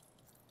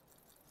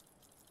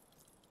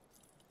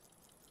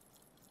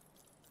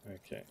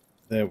 Okay,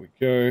 there we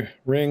go.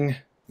 Ring,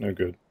 no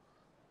good.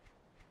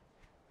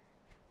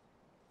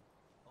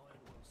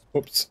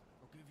 Whoops.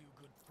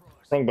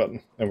 Wrong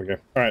button. There we go.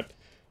 Alright.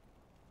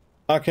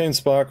 Arcane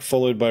Spark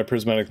followed by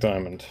Prismatic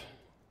Diamond.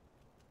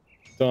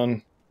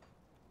 Done.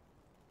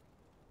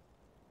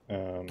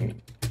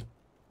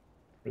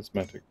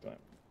 Prismatic Diamond.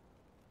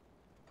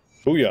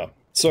 Booyah.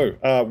 So,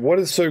 what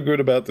is so good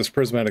about this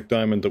Prismatic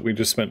Diamond that we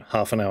just spent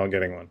half an hour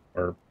getting one?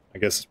 Or, I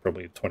guess it's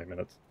probably 20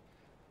 minutes.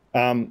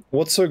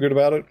 What's so good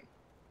about it?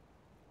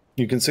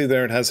 You can see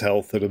there it has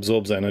health, it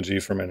absorbs energy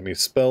from enemy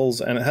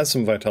spells, and it has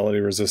some vitality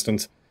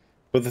resistance.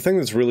 But the thing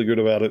that's really good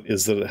about it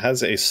is that it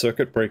has a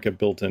circuit breaker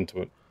built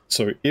into it.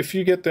 So if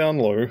you get down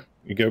low,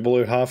 you go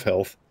below half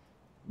health,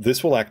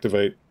 this will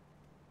activate.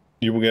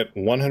 You will get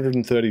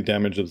 130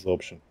 damage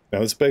absorption. Now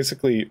this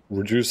basically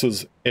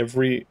reduces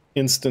every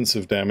instance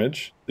of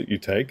damage that you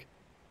take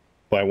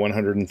by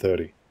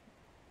 130.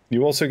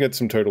 You also get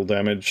some total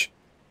damage,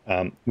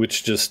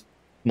 which just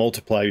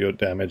multiply your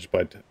damage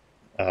by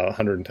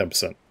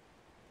 110%.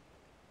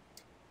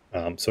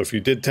 So if you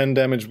did 10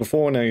 damage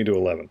before, now you do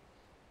 11.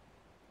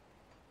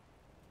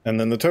 And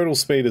then the total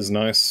speed is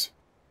nice,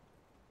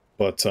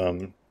 but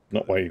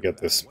not why you get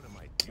this.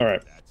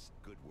 Alright.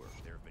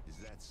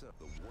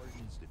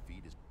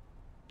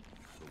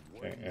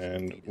 Okay,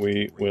 and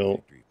we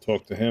will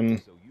talk to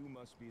him.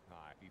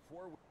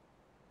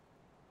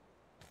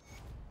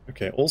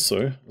 Okay,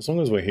 also, as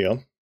long as we're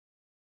here,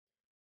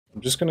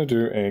 I'm just going to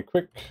do a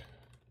quick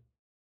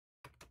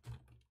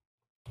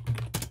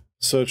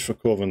search for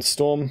Corvin's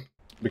Storm,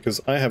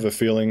 because I have a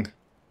feeling...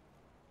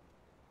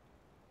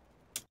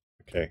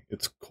 Okay,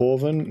 it's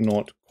Corvin,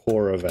 not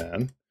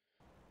Coravan.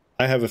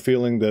 I have a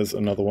feeling there's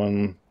another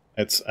one.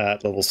 It's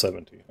at level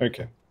 70.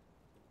 Okay.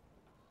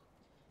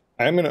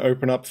 I'm going to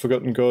open up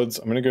Forgotten Gods.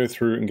 I'm going to go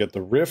through and get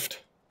the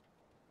Rift.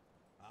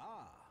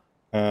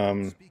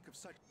 Am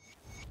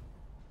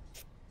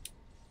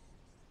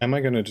I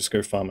going to just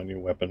go farm a new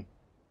weapon?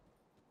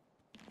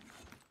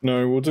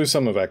 No, we'll do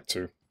some of Act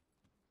 2.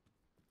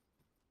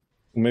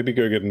 We'll maybe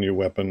go get a new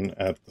weapon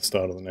at the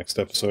start of the next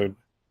episode.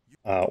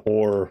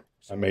 Or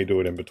I may do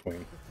it in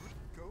between.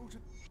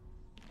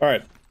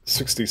 Alright,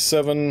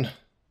 67.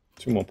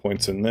 2 more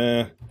points in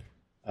there.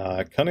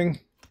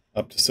 Cunning,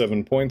 up to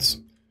 7 points.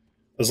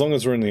 As long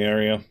as we're in the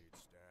area,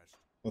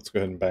 let's go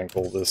ahead and bank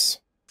all this.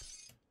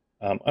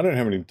 I don't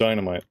have any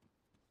dynamite,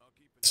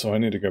 so I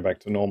need to go back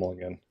to normal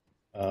again.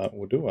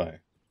 Or do I?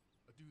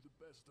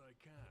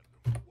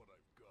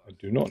 I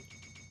do not.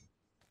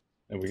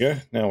 There we go.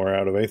 Now we're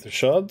out of Aether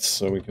Shards,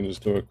 so we can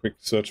just do a quick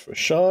search for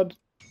Shard.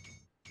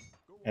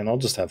 And I'll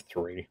just have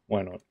 3.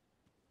 Why not?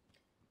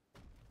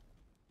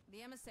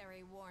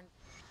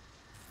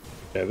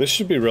 Yeah, this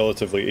should be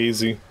relatively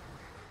easy.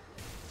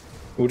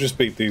 We'll just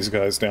beat these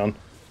guys down.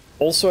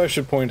 Also, I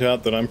should point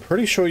out that I'm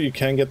pretty sure you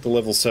can get the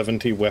level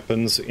 70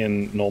 weapons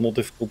in normal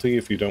difficulty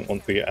if you don't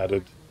want the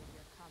added,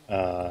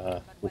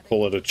 we'll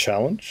call it a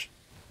challenge.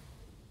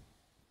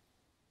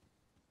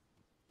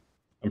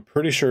 I'm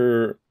pretty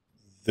sure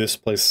this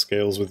place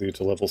scales with you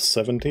to level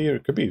 70, or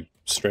it could be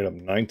straight up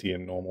 90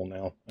 in normal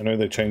now. I know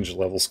they changed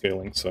level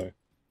scaling, so it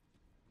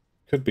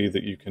could be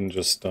that you can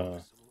just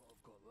go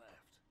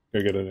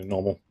get it in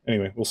normal.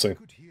 Anyway, we'll see.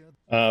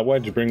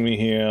 Why'd you bring me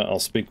here? I'll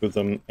speak with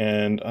them,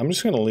 and I'm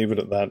just going to leave it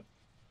at that.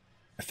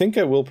 I think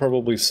I will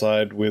probably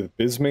side with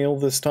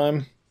Bismeal this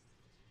time,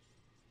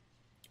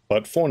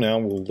 but for now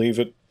we'll leave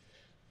it.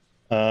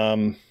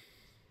 I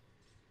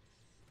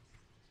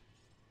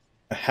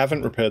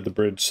haven't repaired the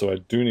bridge, so I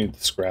do need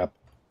the scrap.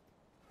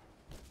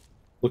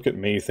 Look at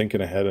me thinking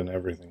ahead and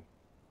everything.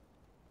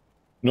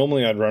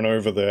 Normally I'd run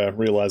over there,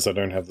 realize I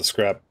don't have the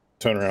scrap,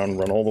 turn around,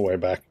 run all the way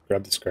back,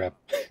 grab the scrap.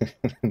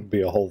 It'd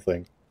be a whole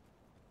thing.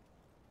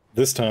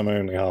 This time I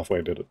only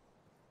halfway did it.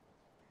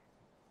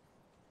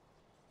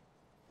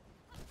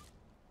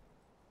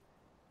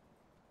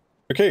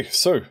 Okay,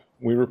 so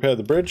we repaired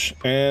the bridge,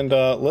 and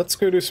let's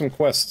go do some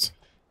quests.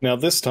 Now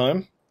this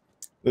time,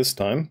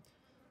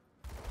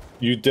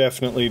 you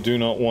definitely do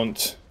not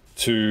want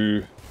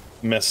to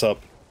mess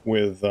up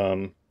with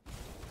our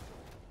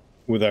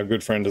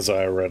good friend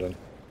Isaiah Redden.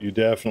 You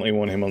definitely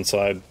want him on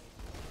side.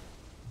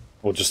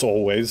 Well, just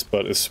always,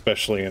 but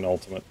especially in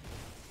Ultimate.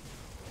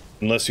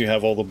 Unless you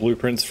have all the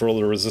blueprints for all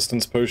the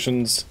resistance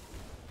potions,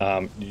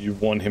 you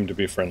want him to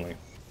be friendly.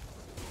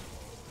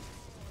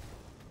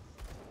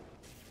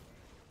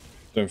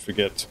 Don't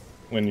forget,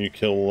 when you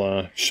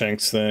kill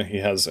Shanks there, he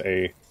has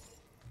a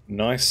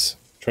nice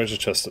treasure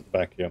chest at the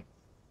back here.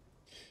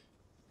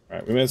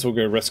 Alright, we may as well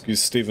go rescue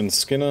Stephen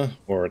Skinner,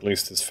 or at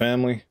least his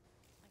family.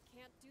 I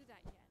can't do that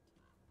yet.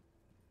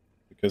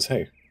 Because,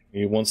 hey,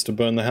 he wants to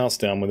burn the house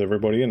down with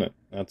everybody in it.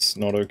 That's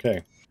not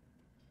okay.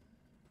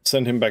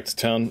 Send him back to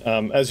town.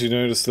 As you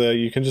notice there,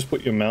 you can just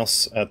put your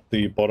mouse at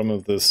the bottom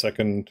of the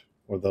second,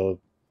 or the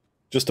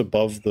just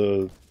above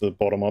the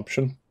bottom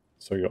option.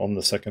 So you're on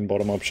the second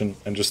bottom option,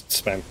 and just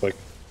spam click,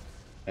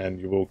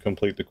 and you will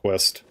complete the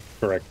quest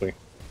correctly.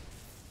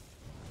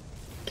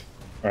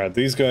 Alright,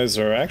 these guys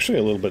are actually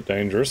a little bit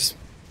dangerous.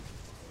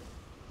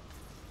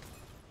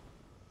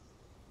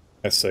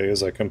 I say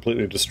as I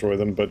completely destroy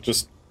them, but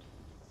just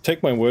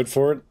take my word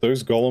for it,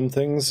 those golem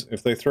things,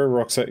 if they throw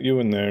rocks at you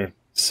and they're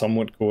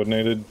somewhat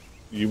coordinated,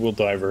 you will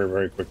die very,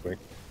 very quickly.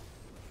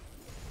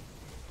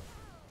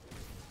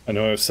 I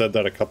know I've said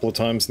that a couple of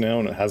times now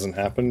and it hasn't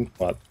happened,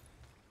 but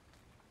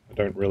I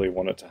don't really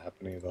want it to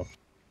happen either.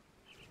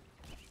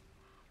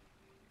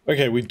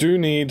 Okay, we do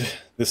need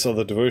this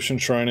other devotion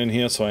shrine in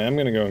here, so I am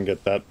going to go and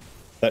get that.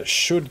 That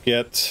should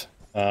get...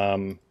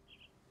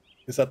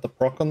 is that the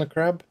proc on the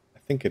crab? I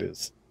think it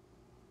is.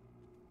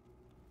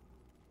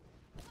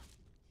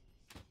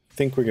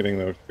 think we're getting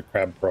the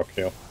crab proc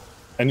here.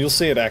 And you'll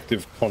see it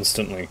active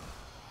constantly.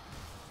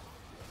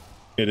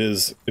 It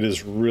is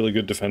really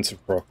good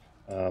defensive proc.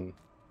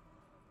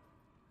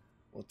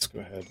 Let's go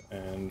ahead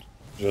and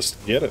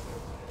just get it.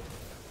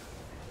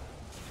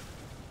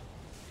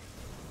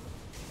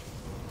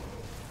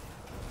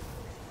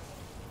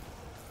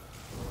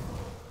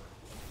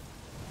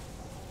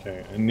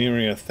 Okay,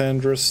 Aneria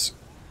Thandris.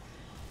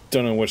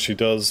 Don't know what she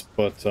does,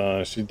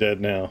 but she's dead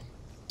now.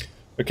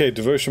 Okay,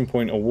 devotion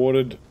point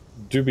awarded.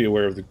 Do be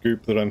aware of the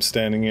goop that I'm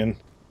standing in.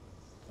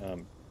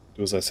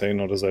 Do as I say,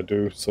 not as I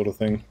do, sort of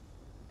thing.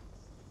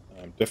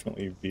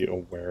 Definitely be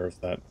aware of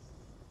that.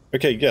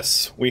 Okay,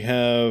 yes, we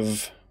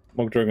have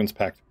Mogdrogan's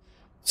Pact.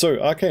 So,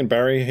 Arcane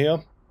Barrier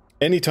here.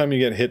 Anytime you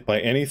get hit by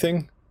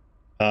anything,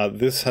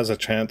 this has a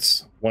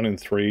chance, 1 in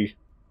 3,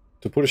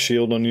 to put a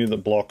shield on you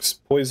that blocks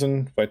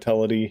poison,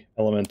 vitality,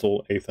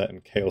 elemental, aether,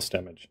 and chaos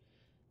damage.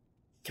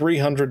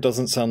 300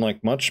 doesn't sound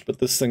like much, but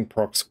this thing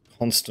procs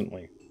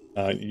constantly.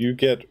 You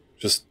get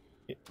just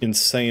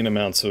insane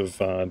amounts of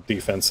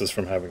defenses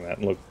from having that.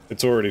 And look,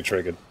 it's already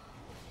triggered.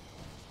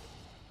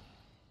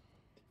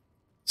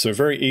 So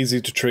very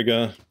easy to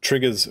trigger,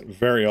 triggers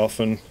very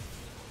often.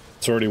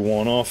 It's already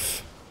worn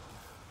off.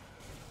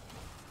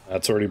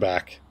 That's already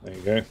back. There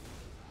you go.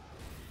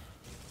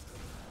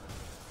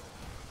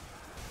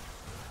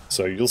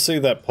 So you'll see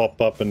that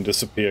pop up and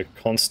disappear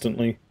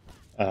constantly.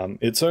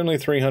 It's only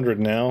 300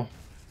 now,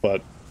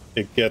 but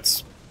it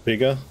gets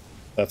bigger.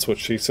 That's what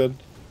she said.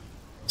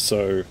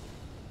 So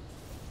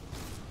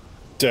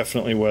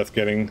definitely worth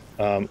getting.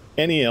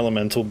 Any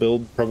elemental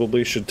build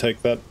probably should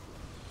take that,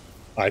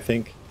 I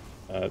think.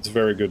 It's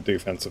very good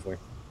defensively.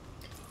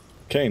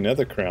 Okay,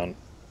 Nether Crown.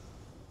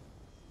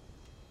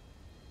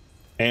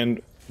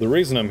 And the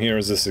reason I'm here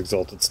is this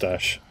Exalted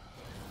Stash.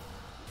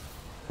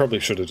 Probably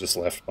should have just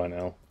left by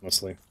now,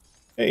 honestly.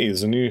 Hey,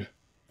 there's a new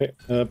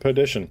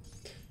perdition.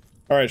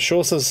 Alright,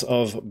 Sources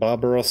of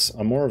Barbaros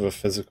are more of a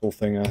physical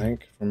thing, I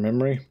think, from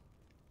memory.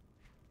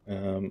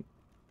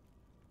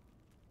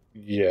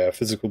 Yeah,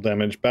 physical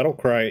damage.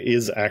 Battlecry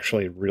is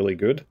actually really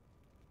good.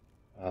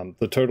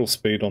 The total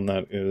speed on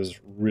that is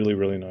really,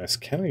 really nice.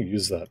 Can I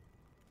use that?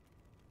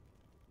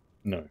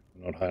 No,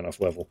 not high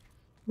enough level.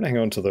 I'm going to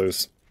hang on to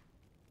those.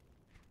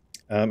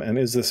 And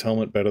is this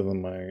helmet better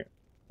than my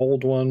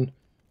old one?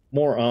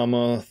 More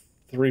armor,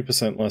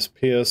 3% less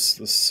pierce,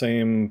 the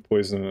same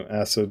poison and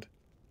acid.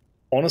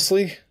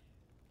 Honestly,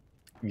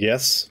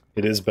 yes,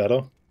 it is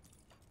better.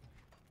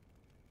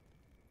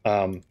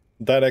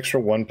 That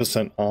extra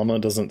 1% armor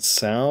doesn't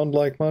sound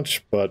like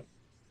much, but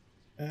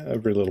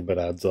every little bit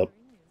adds up.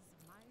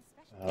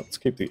 Let's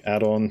keep the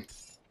add-on.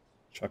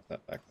 Chuck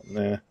that back on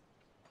there.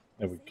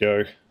 There we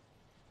go.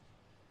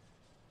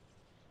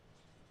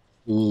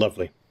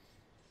 Lovely.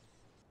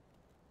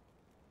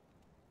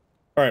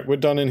 Alright, we're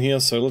done in here,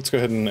 so let's go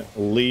ahead and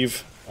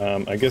leave.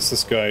 I guess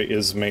this guy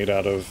is made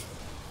out of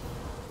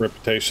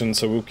reputation,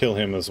 so we'll kill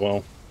him as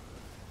well.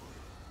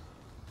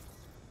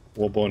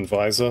 Warborn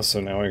Visor, so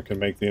now we can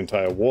make the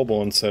entire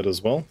Warborn set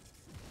as well.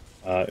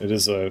 It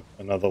is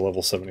another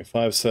level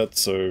 75 set,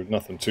 so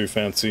nothing too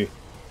fancy.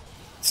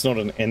 It's not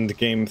an end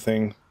game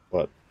thing,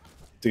 but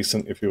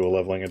decent if you were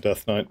leveling a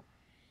Death Knight.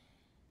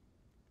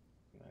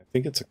 I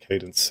think it's a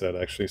Cadence set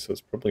actually, so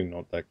it's probably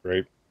not that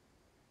great.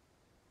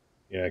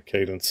 Yeah,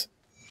 Cadence.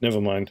 Never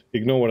mind.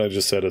 Ignore what I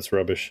just said, it's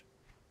rubbish.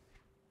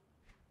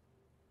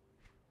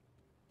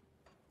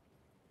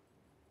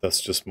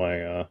 That's just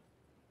my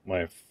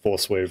my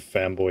Force Wave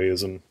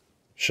fanboyism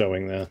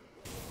showing there.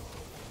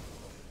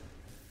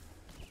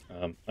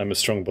 I'm a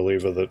strong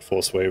believer that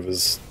Force Wave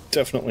is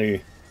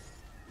definitely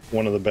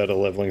one of the better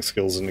leveling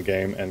skills in the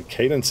game, and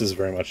Cadence is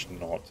very much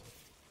not.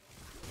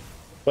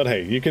 But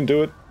hey, you can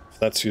do it, if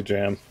that's your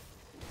jam.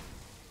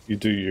 You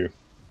do you.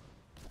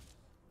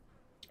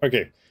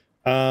 Okay,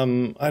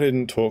 I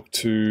didn't talk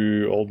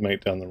to old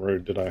mate down the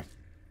road, did I?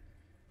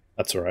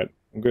 That's alright.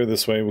 We'll go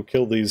this way, we'll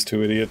kill these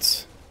two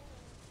idiots.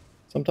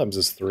 Sometimes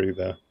there's 3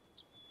 there.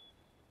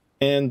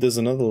 And there's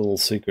another little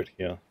secret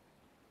here.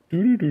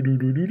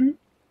 Doo-doo-doo-doo-doo-doo.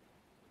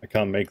 I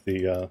can't make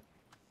the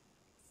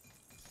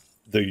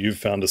 "you've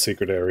found a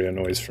secret area"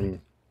 noise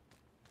from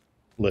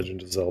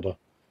Legend of Zelda.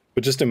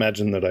 But just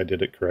imagine that I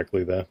did it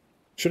correctly there.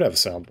 Should have a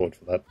soundboard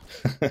for that.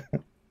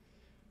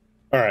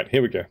 Alright,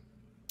 here we go.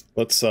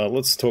 Let's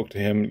talk to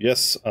him.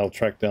 Yes, I'll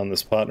track down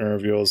this partner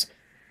of yours.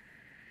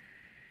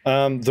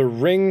 The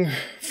ring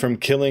from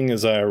killing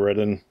Isaiah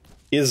Redden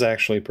is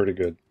actually pretty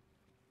good.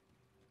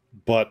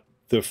 But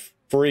the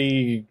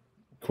free,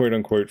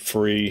 quote-unquote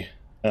free,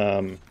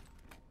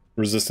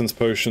 resistance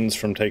potions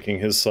from taking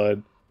his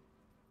side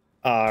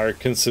are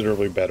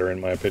considerably better in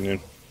my opinion.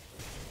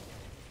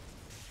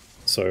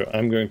 So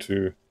I'm going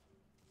to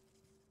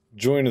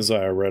join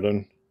Isaiah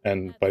Redden,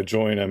 and by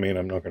join I mean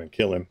I'm not going to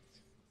kill him.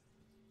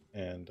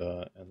 And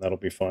that'll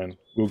be fine.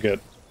 We'll get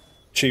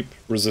cheap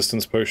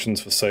resistance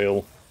potions for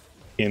sale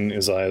in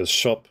Isaiah's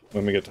shop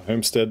when we get to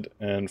Homestead,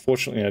 and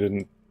fortunately I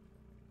didn't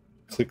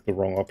click the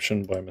wrong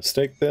option by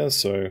mistake there,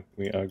 so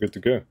we are good to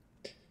go.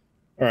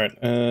 Alright,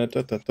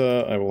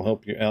 I will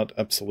help you out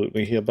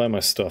absolutely. Here, buy my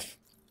stuff.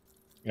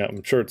 Yeah,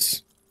 I'm sure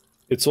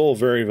it's all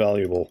very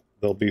valuable.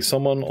 There'll be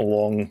someone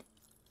along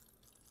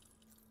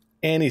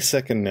any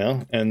second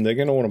now, and they're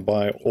going to want to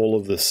buy all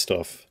of this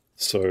stuff.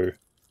 So,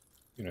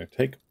 you know,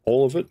 take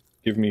all of it,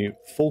 give me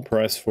full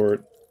price for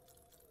it,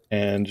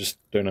 and just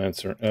don't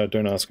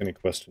ask any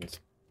questions.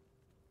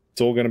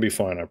 It's all going to be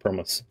fine, I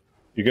promise.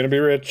 You're going to be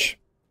rich.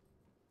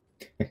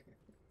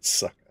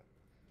 Sucker.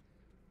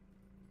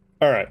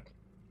 Alright.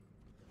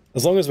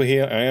 As long as we're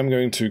here, I am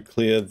going to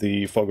clear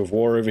the Fog of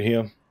War over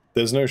here.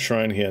 There's no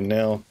shrine here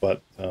now,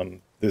 but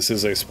this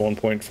is a spawn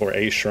point for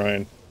a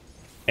shrine.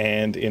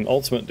 And in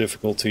ultimate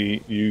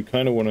difficulty, you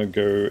kind of want to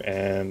go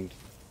and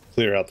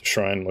clear out the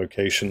shrine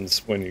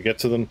locations when you get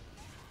to them.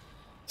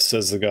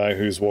 Says the guy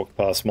who's walked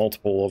past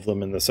multiple of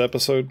them in this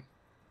episode.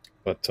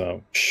 But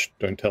shh,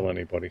 don't tell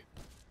anybody.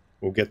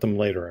 We'll get them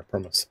later, I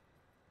promise.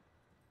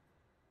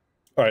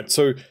 Alright,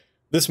 so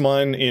this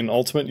mine in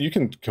Ultimate, you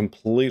can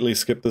completely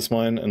skip this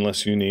mine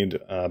unless you need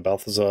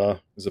Balthazar.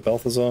 Is it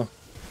Balthazar?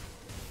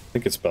 I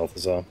think it's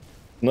Balthazar.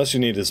 Unless you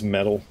need his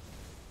metal.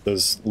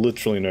 There's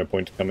literally no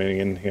point to coming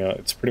in here.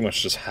 It's pretty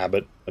much just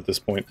habit at this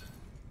point.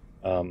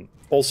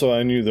 Also,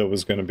 I knew there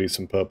was going to be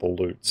some purple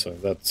loot, so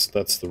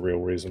that's the real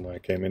reason why I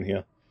came in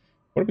here.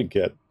 What did we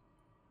get?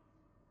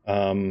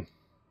 No.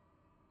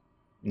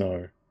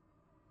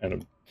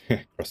 And a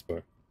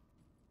crossbow.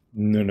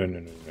 No.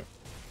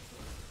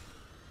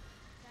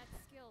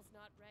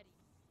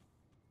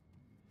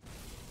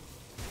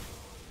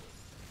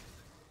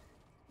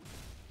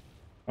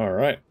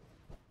 Alright.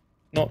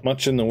 Not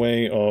much in the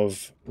way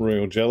of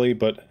royal jelly,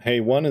 but hey,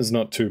 1 is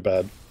not too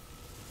bad.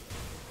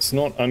 It's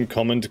not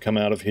uncommon to come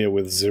out of here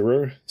with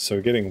 0,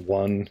 so getting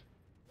 1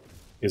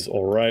 is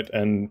alright,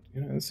 and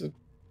you know, there's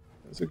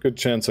a good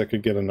chance I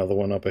could get another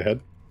one up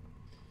ahead.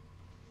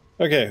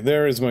 Okay,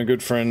 there is my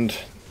good friend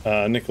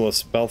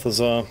Nicholas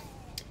Balthazar.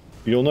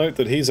 You'll note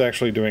that he's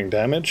actually doing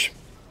damage.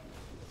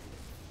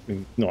 I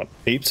mean, not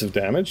heaps of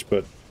damage,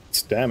 but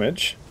it's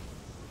damage.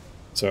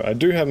 So I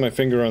do have my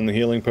finger on the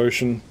healing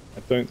potion. I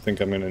don't think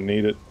I'm going to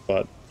need it,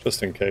 but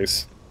just in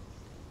case.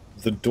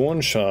 The Dawn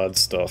Shard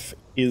stuff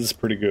is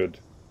pretty good.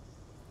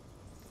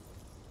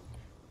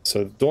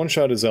 So Dawn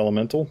Shard is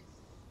elemental.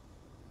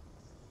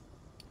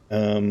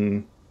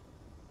 I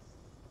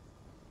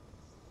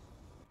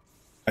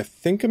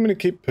think I'm going to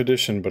keep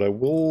Perdition, but I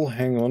will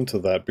hang on to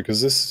that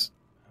because this,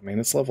 I mean,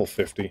 it's level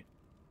 50.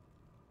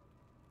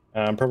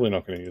 I'm probably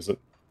not going to use it.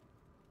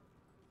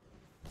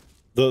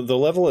 The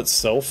level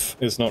itself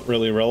is not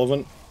really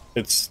relevant.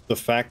 It's the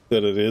fact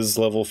that it is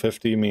level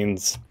 50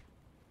 means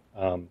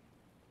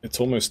it's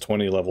almost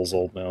 20 levels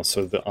old now,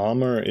 so the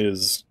armor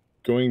is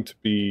going to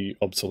be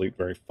obsolete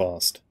very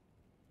fast.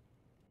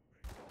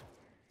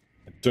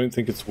 I don't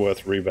think it's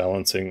worth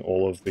rebalancing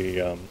all of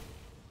the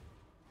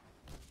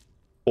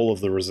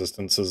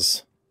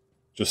resistances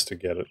just to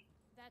get it.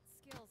 That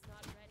skill's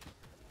not ready.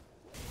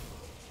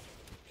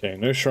 Okay,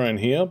 no shrine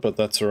here, but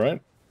that's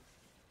alright.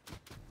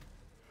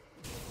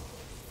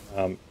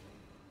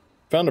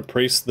 Found a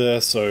priest there,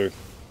 so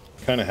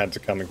kind of had to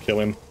come and kill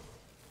him.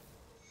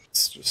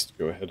 Let's just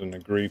go ahead and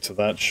agree to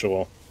that,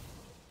 sure.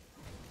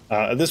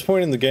 At this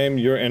point in the game,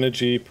 your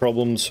energy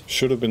problems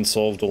should have been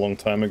solved a long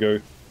time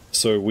ago,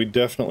 so we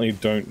definitely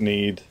don't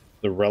need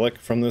the relic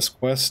from this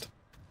quest.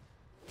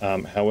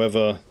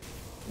 However,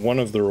 one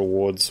of the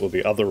rewards, or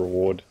the other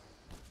reward,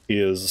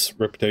 is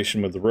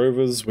Reputation with the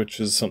Rovers, which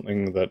is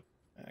something that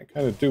I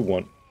kind of do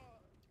want.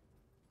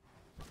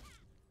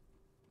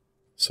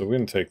 So we're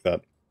going to take that.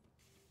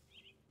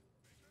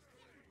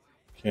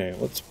 Okay,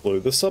 let's blow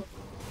this up.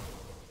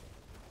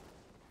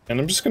 And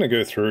I'm just going to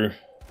go through,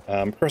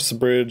 cross the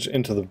bridge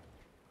into the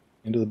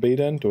bee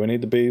den. Do I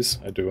need the bees?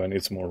 I do. I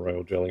need some more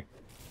royal jelly.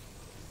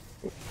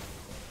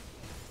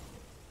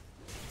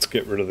 Let's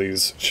get rid of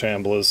these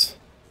shamblers.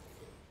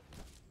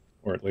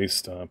 Or at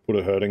least put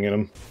a hurting in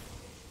them.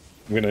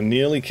 I'm going to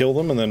nearly kill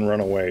them and then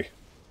run away.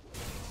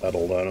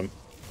 That'll learn them.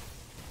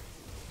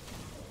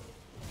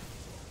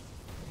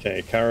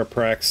 Okay,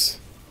 Caraprax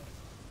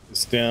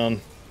is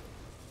down.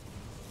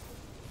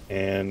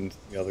 And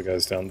the other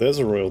guy's down. There's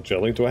a royal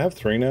jelly. Do I have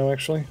 3 now,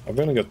 actually? I've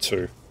only got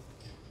 2.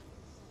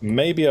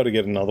 Maybe able to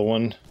get another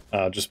one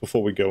just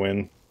before we go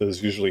in.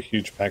 There's usually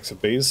huge packs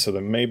of bees, so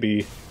there may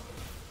be...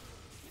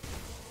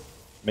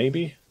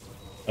 maybe?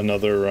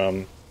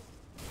 Another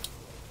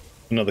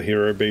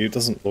hero bee. It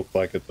doesn't look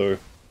like it, though.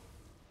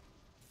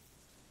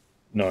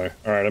 No.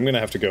 Alright, I'm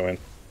gonna have to go in.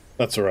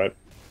 That's alright.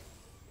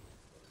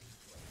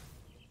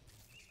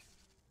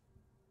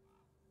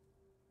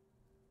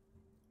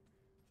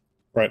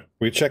 Right,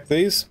 we check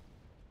these.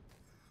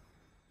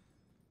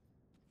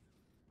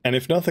 And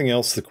if nothing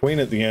else, the queen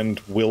at the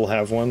end will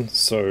have one,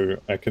 so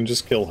I can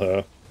just kill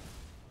her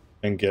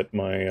and get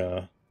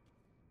my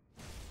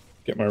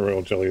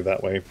royal jelly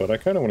that way, but I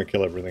kind of want to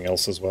kill everything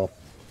else as well.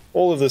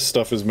 All of this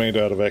stuff is made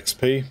out of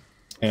XP,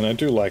 and I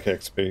do like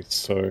XP,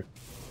 so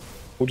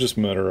we'll just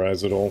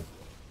murderize it all.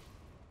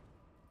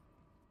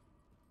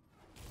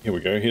 Here we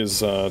go, here's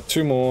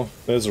 2 more.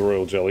 There's a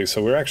royal jelly,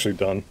 so we're actually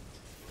done.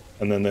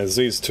 And then there's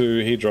these 2,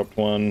 he dropped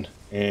 1,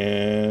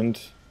 and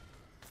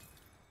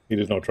he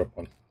did not drop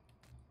one.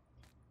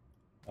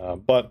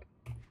 But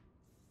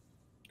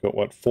got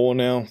what, 4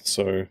 now,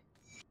 so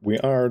we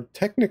are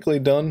technically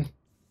done,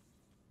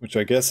 which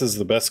I guess is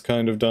the best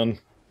kind of done.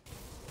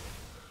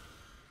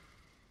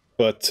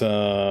 But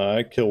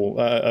I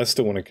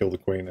still want to kill the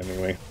queen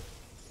anyway.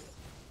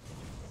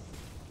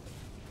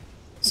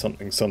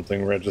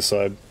 Something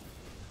regicide.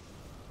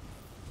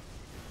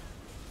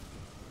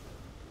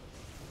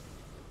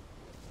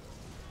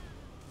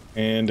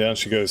 And down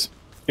she goes.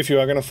 If you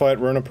are going to fight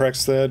Rona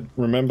Praxthead,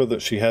 remember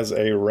that she has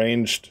a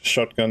ranged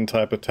shotgun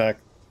type attack.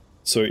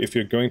 So if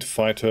you're going to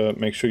fight her,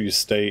 make sure you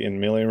stay in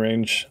melee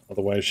range,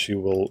 otherwise she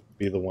will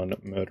be the one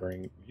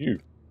murdering you.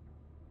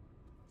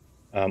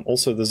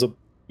 Also, there's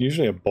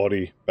usually a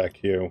body back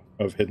here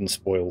of hidden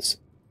spoils.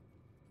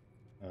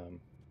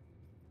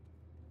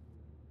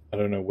 I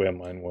don't know where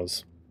mine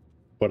was,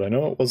 but I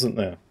know it wasn't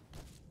there.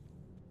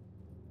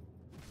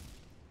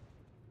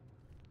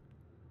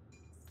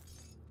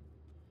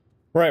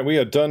 Right, we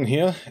are done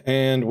here,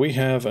 and we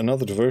have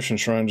another devotion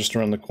shrine just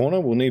around the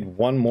corner. We'll need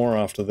one more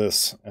after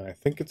this, and I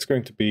think it's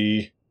going to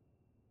be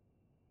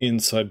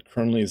inside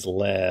Cronley's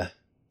lair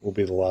will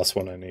be the last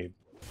one I need.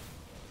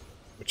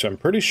 Which I'm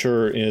pretty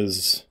sure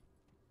is...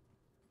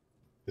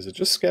 Is it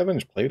just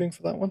scavenge plating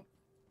for that one?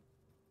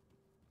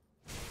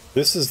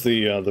 This is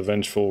the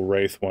Vengeful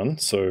Wraith one,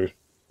 so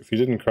if you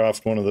didn't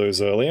craft one of those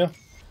earlier,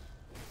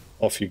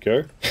 off you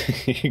go.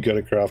 You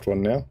gotta craft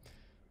one now.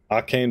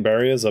 Arcane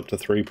Barriers up to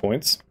 3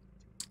 points.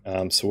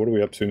 So what are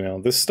we up to now?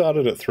 This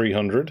started at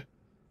 300,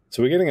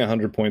 so we're getting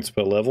 100 points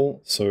per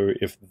level, so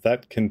if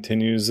that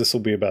continues, this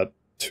will be about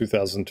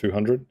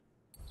 2,200.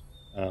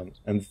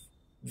 And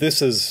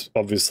this is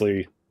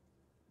obviously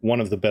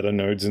one of the better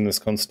nodes in this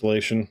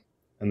constellation.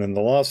 And then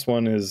the last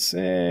one is,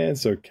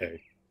 it's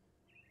okay.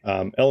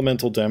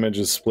 Elemental damage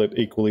is split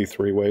equally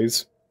 3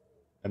 ways,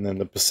 and then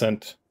the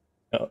percent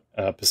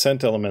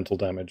elemental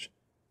damage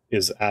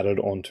is added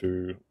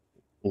onto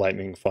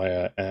lightning,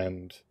 fire,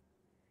 and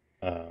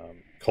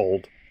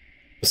cold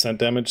percent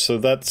damage, so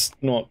that's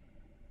not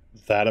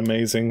that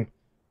amazing.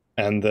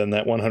 And then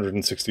that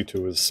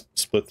 162 is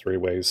split 3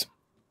 ways,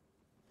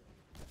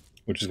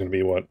 which is going to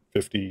be, what,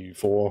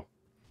 54?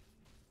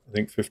 I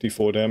think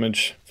 54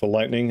 damage for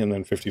lightning, and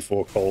then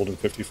 54 cold and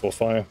 54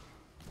 fire.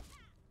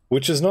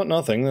 Which is not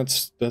nothing,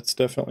 that's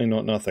definitely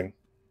not nothing.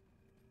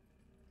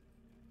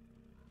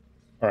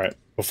 Alright,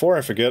 before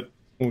I forget,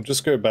 we'll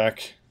just go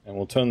back and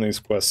we'll turn these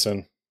quests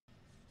in.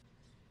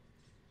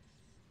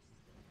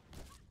 I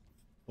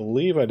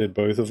believe I did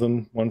both of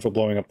them. One for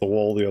blowing up the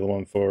wall, the other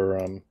one for,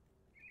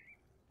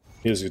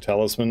 here's your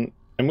talisman.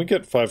 And we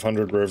get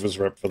 500 Rover's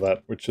Rep for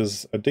that, which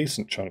is a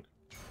decent chunk.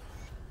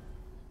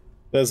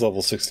 There's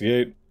level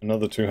 68,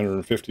 another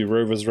 250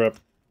 Rover's Rep.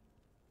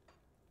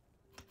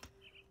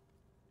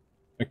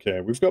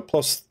 Okay, we've got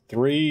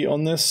 +3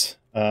 on this.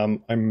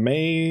 I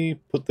may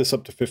put this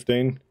up to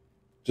 15,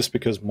 just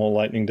because more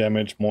lightning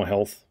damage, more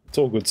health. It's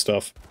all good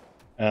stuff.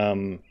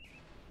 Do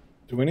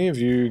any of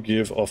you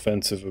give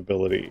offensive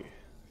ability?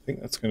 I think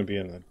that's going to be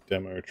in the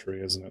demo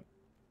tree, isn't it?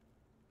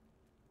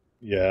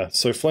 Yeah,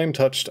 so Flame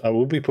Touched, I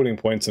will be putting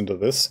points into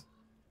this.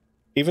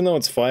 Even though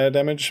it's fire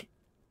damage,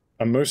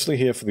 I'm mostly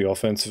here for the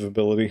offensive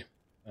ability.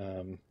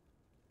 I'll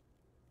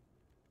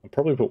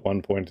probably put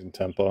 1 point in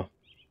Temper,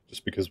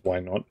 just because why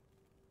not?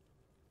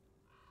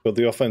 But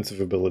the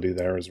offensive ability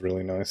there is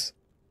really nice.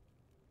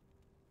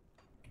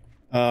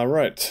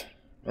 Right,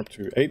 we're up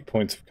to 8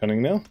 points of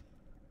Cunning now.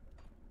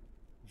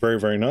 Very,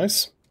 very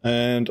nice.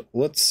 And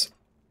let's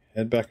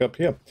head back up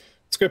here.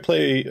 Let's go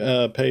pay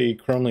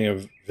Cronley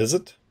a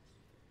visit.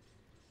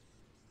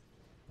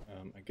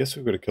 I guess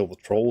we've got to kill the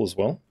troll as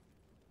well.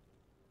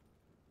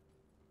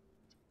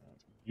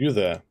 You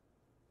there.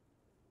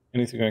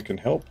 Anything I can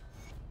help?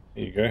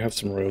 Here you go, have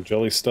some royal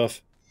jelly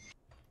stuff.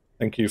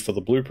 Thank you for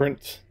the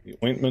blueprint, the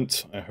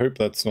ointment. I hope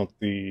that's not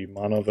the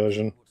mana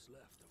version.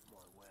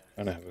 I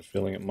kind of have a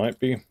feeling it might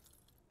be.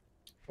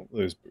 Oh,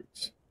 those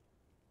boots.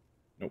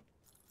 Nope.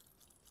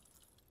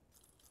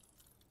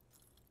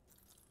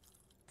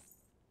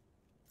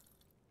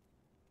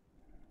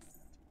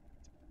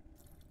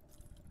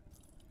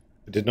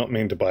 I did not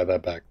mean to buy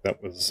that back.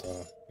 That was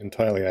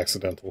entirely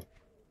accidental.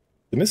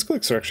 The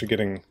misclicks are actually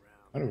getting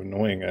kind of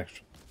annoying,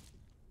 actually.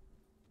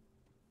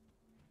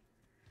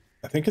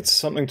 I think it's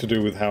something to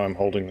do with how I'm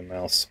holding the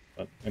mouse,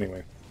 but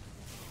anyway.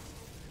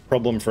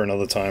 Problem for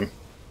another time.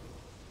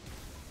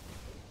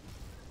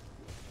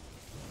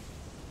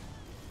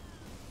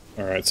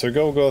 Alright, so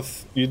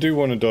Golgoth, you do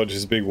want to dodge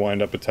his big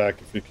wind-up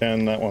attack if you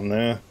can, that one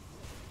there.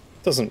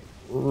 Doesn't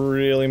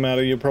really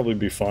matter, you'll probably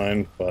be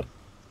fine, but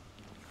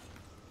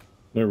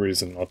no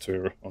reason not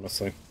to,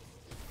 honestly.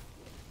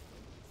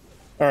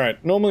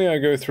 Alright, normally I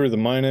go through the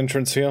mine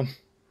entrance here.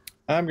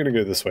 I'm gonna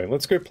go this way.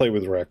 Let's go play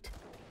with Rekt.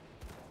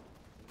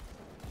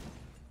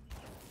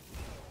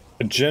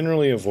 I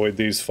generally avoid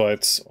these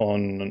fights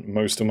on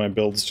most of my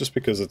builds just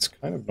because it's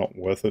kind of not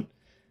worth it.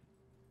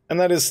 And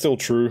that is still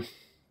true.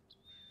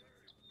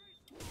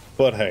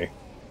 But hey,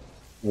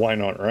 why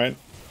not, right?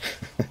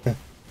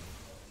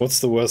 What's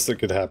the worst that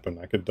could happen?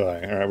 I could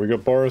die. Alright, we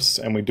got Boris,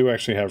 and we do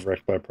actually have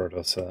Wrecked by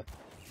Protoss.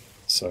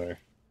 So,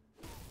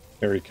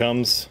 here he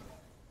comes.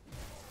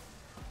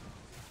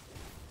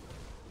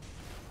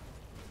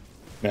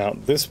 Now,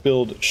 this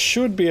build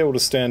should be able to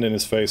stand in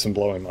his face and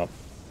blow him up.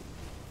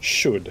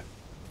 Should.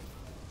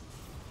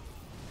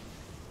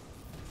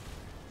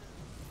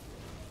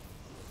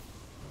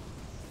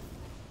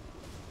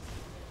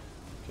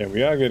 Okay,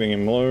 we are getting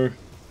him low.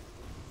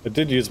 I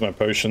did use my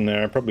potion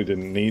there. I probably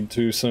didn't need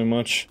to so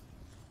much.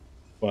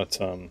 But,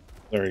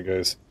 there he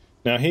goes.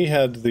 Now, he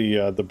had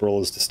the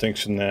Brawler's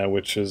Distinction there,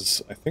 which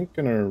is, I think,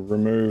 going to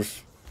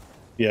remove,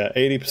 yeah,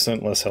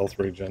 80% less health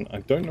regen. I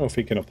don't know if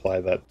he can apply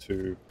that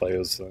to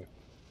players, though.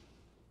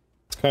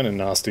 It's kind of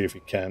nasty if he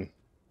can.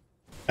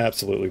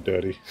 Absolutely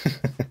dirty.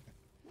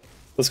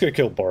 Let's go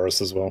kill Boris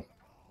as well.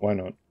 Why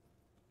not?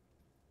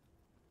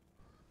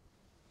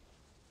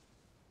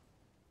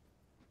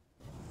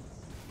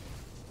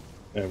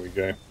 There we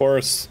go.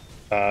 Boris,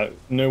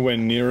 nowhere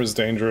near as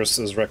dangerous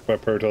as Wrecked by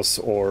Protoss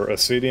or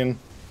Ascidian.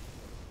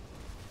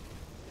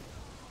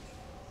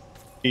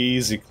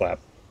 Easy clap.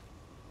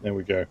 There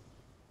we go.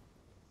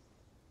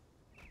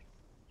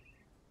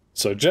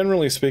 So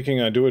generally speaking,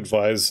 I do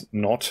advise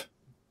not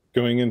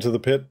going into the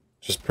pit,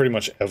 just pretty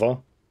much ever.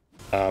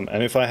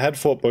 And if I had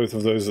fought both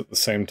of those at the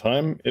same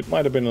time, it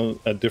might have been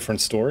a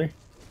different story.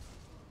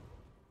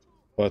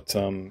 But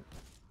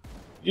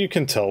you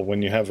can tell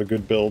when you have a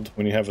good build,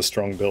 when you have a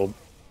strong build,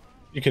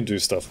 you can do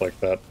stuff like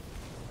that.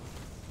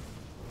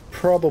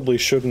 Probably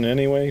shouldn't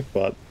anyway,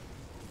 but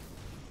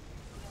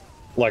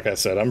like I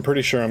said, I'm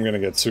pretty sure I'm going to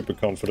get super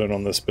confident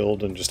on this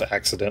build and just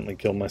accidentally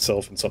kill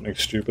myself in something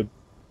stupid.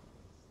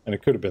 And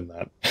it could have been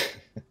that.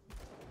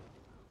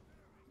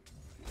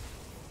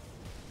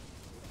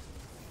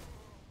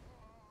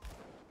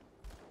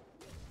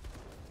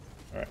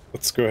 Alright,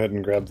 let's go ahead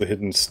and grab the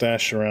hidden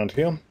stash around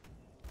here.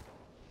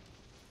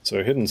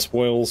 So hidden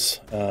spoils,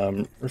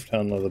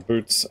 Rifthound leather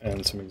boots,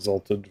 and some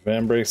exalted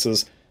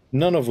vambraces,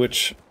 none of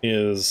which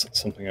is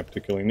something I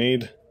particularly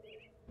need.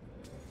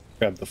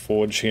 Grab the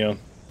forge here.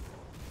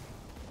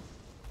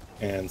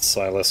 And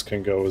Silas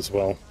can go as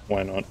well,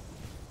 why not?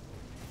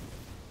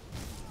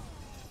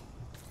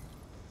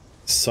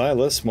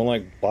 Silas, more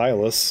like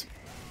Bilus.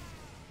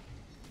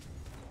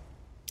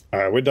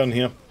 Alright, we're done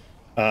here.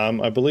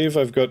 I believe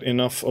I've got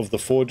enough of the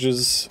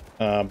forges,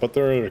 but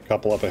there are a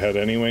couple up ahead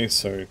anyway,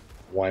 so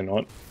why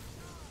not?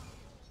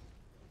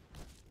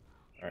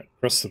 Alright,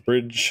 cross the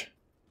bridge.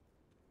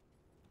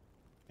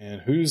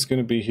 And who's going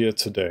to be here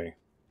today?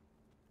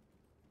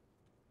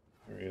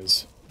 There he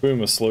is.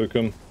 Boomer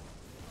Slocum.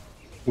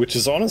 Which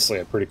is honestly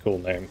a pretty cool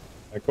name.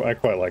 I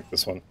quite like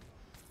this one.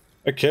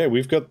 Okay,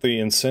 we've got the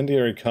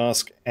Incendiary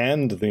Cask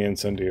and the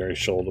Incendiary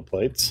Shoulder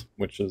Plates,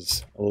 which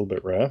is a little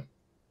bit rare.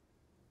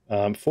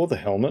 For the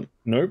helmet,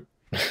 nope.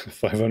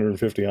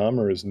 550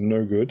 armor is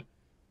no good.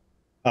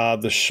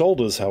 The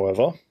shoulders,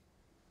 however,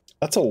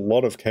 that's a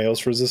lot of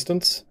chaos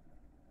resistance.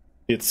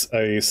 It's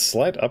a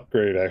slight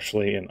upgrade,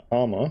 actually, in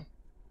armor.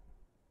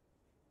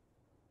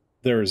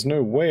 There is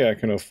no way I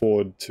can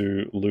afford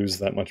to lose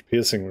that much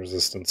piercing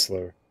resistance,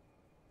 though.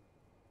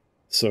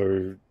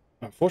 So,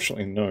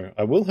 unfortunately, no.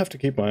 I will have to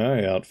keep my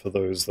eye out for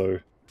those, though,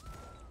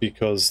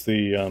 because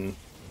the,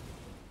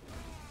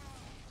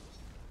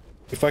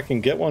 if I can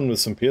get one with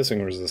some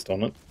piercing resist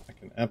on it, I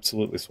can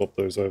absolutely swap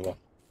those over.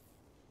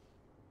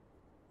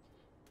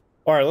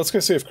 Alright, let's go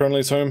see if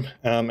Cronley's home,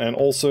 and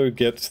also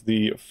get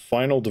the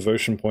final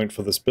devotion point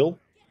for this build.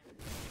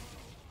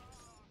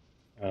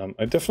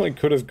 I definitely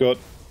could have got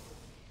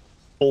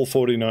all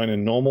 49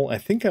 in normal. I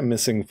think I'm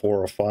missing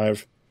 4 or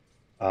 5,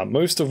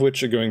 most of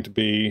which are going to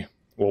be,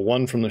 well,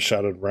 one from the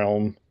Shattered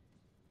Realm,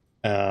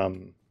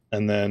 and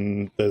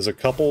then there's a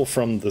couple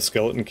from the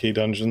Skeleton Key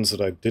dungeons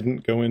that I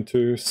didn't go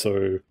into,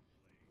 so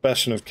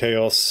Bastion of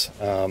Chaos,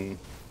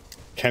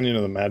 Canyon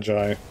of the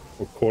Magi,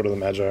 or Court of the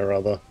Magi,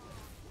 rather.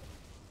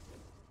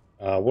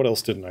 What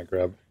else didn't I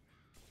grab?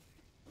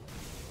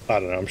 I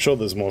don't know, I'm sure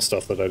there's more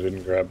stuff that I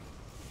didn't grab.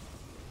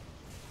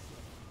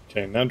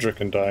 Okay, Nadra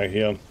can die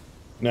here.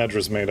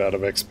 Nadra's made out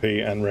of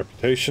XP and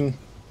reputation.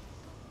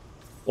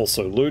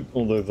 Also loot,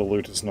 although the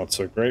loot is not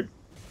so great.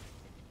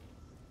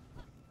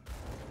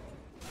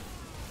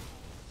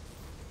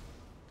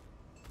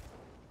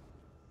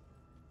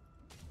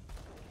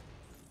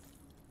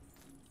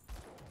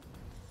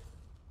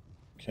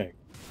 Okay,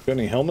 got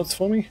any helmets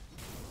for me?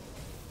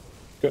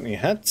 Got any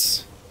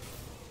hats?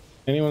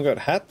 Anyone got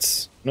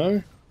hats?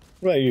 No?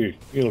 What about you?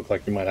 You look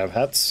like you might have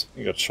hats.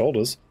 You got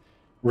shoulders.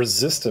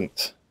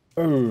 Resistant.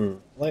 Oh,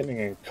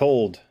 lightning and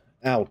cold.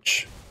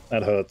 Ouch.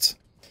 That hurts.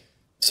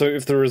 So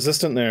if the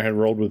resistant there had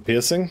rolled with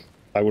piercing,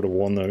 I would have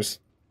worn those.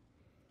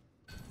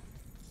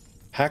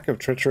 Pack of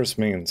treacherous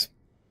means.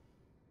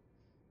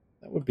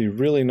 That would be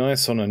really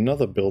nice on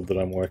another build that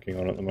I'm working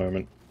on at the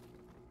moment.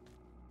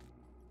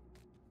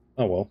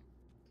 Oh well.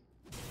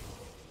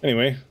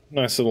 Anyway,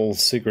 nice little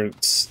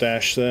secret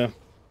stash there.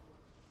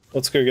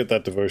 Let's go get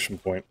that devotion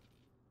point.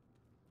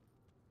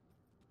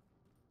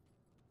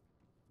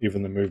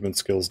 Even the movement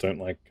skills don't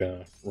like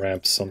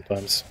ramps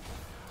sometimes.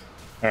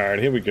 Alright,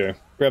 here we go.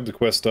 Grab the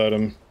quest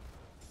item.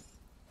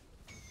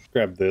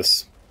 Grab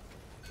this.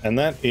 And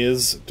that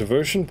is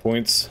devotion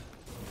points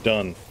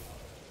done.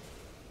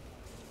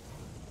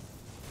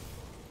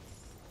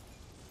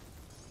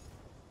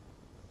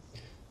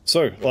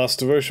 So, last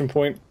devotion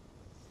point.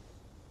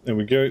 There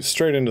we go,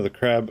 straight into the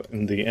crab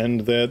in the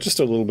end there. Just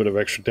a little bit of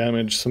extra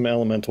damage, some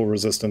elemental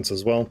resistance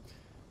as well.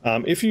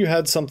 If you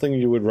had something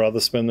you would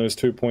rather spend those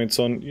 2 points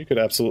on, you could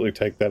absolutely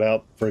take that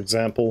out. For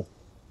example,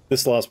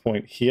 this last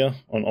point here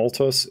on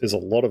Altos is a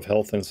lot of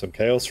health and some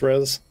chaos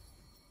res.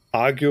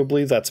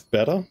 Arguably, that's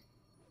better.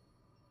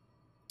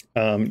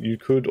 You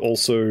could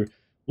also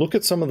look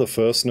at some of the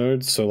first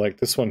nodes. So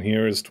like this one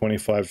here is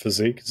 25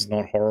 physique. It's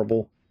not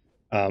horrible.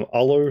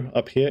 Alo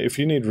up here, if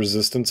you need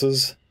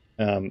resistances,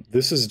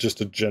 this is just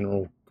a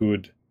general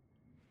good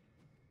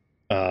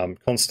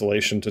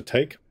constellation to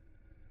take.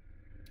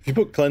 If you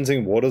put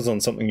cleansing waters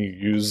on something you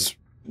use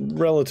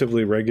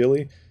relatively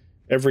regularly,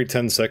 every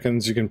 10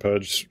 seconds you can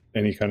purge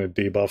any kind of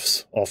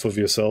debuffs off of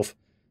yourself.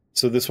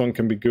 So this one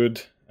can be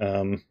good.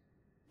 Don't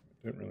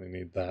really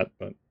need that,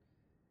 but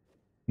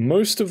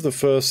most of the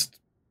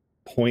first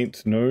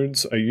point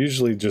nodes are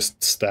usually just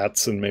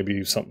stats and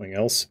maybe something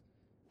else.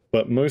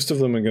 But most of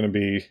them are going to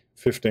be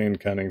 15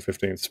 cunning,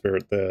 15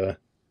 spirit there,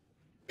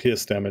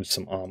 pierce damage,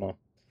 some armor.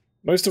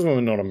 Most of them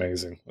are not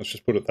amazing. Let's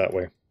just put it that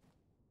way.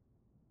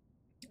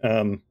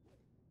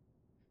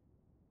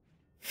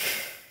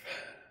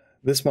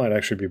 This might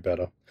actually be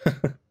better. I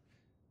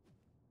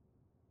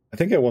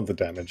think I want the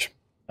damage.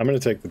 I'm going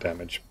to take the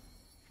damage.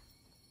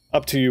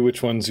 Up to you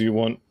which ones you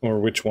want, or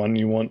which one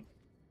you want.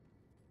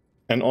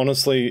 And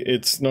honestly,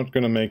 it's not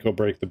going to make or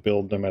break the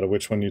build no matter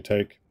which one you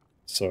take.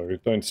 So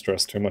don't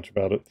stress too much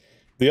about it.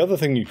 The other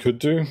thing you could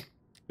do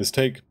is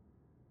take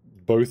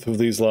both of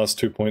these last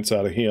 2 points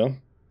out of here.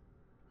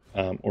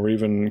 Or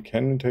even,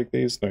 can you take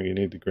these? No, you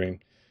need the green.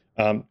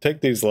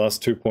 Take these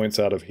last 2 points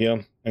out of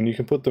here, and you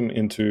can put them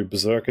into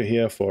Berserker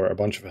here for a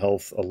bunch of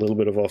health, a little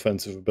bit of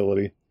offensive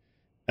ability,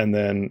 and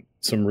then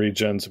some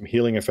regen, some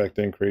healing effect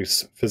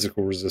increase,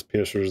 physical resist,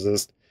 pierce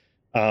resist.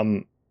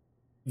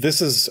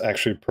 This is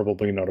actually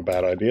probably not a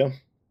bad idea.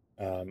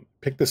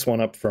 Pick this one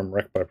up from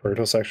Wreck by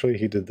Protoss, actually.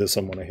 He did this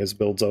on one of his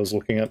builds I was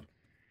looking at.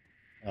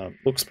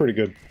 Looks pretty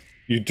good.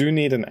 You do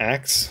need an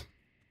axe.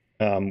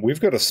 We've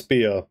got a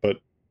spear, but,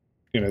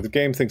 you know, the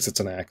game thinks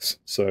it's an axe,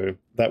 so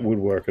that would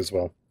work as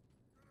well.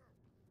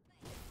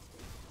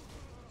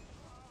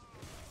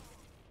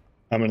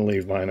 I'm going to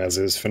leave mine as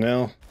is for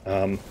now.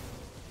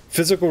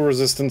 Physical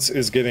resistance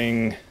is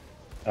getting...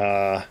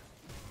 how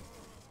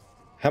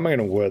am I going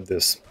to word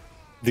this?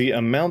 The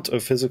amount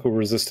of physical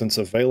resistance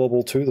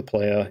available to the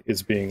player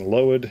is being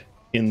lowered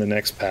in the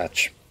next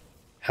patch.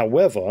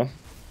 However,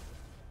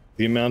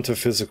 the amount of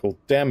physical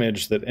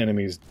damage that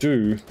enemies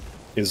do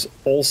is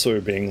also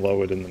being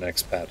lowered in the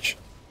next patch.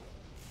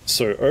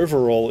 So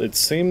overall, it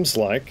seems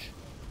like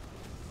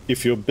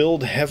if your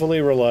build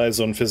heavily relies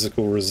on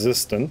physical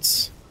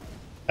resistance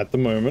at the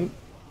moment,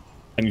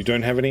 and you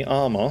don't have any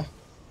armor,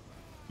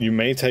 you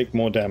may take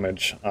more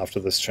damage after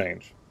this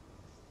change.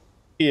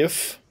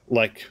 If,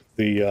 like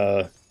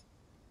the...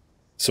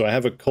 so I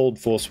have a Cold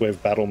Force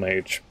Wave Battle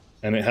Mage,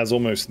 and it has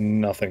almost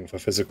nothing for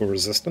physical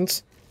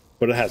resistance,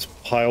 but it has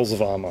piles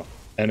of armor,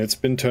 and it's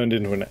been turned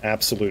into an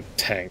absolute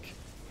tank.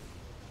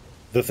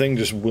 The thing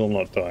just will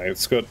not die.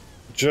 It's got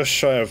just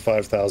shy of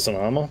 5,000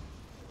 armor,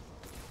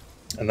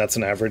 and that's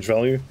an average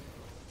value.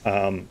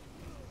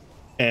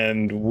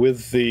 And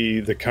with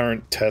the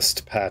current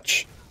test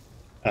patch,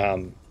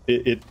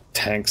 it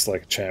tanks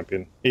like a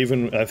champion.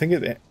 Even, I think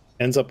it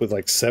ends up with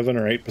like 7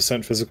 or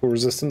 8% physical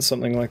resistance,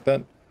 something like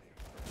that.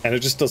 And it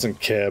just doesn't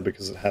care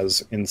because it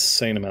has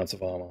insane amounts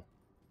of armor.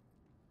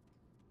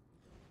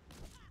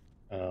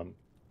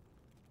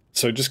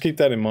 So just keep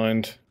that in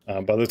mind.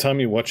 By the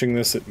time you're watching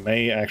this, it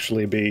may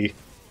actually be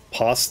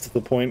past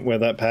the point where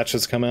that patch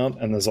has come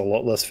out and there's a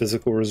lot less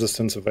physical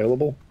resistance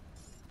available.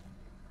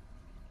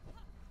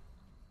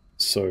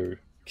 So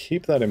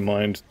keep that in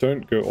mind.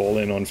 Don't go all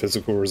in on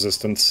physical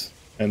resistance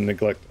and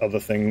neglect other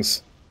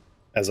things,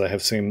 as I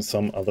have seen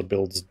some other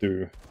builds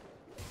do.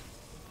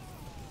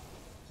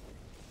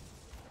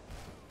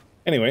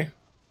 Anyway,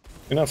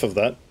 enough of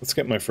that. Let's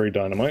get my free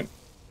dynamite.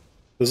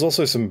 There's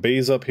also some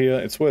bees up here.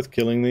 It's worth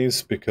killing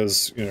these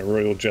because, you know,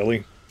 royal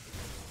jelly.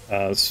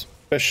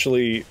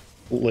 Especially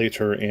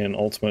later in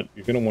Ultimate,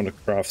 you're going to want to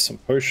craft some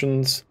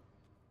potions.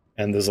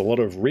 And there's a lot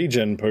of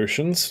regen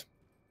potions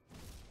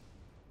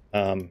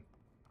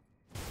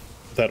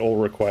that all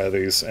require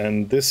these.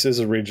 And this is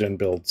a regen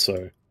build,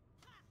 so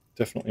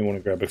definitely want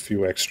to grab a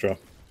few extra.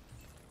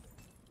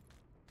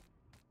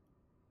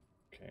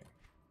 Okay,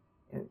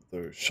 oh,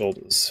 those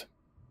shoulders.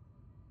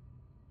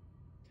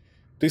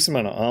 Decent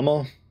amount of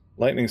armor.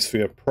 Lightning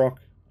Sphere proc,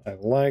 I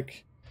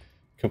like.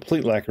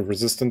 Complete lack of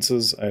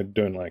resistances, I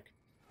don't like.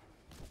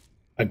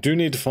 I do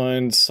need to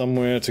find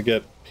somewhere to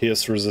get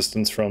pierce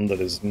resistance from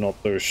that is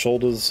not those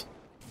shoulders.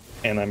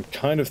 And I'm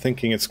kind of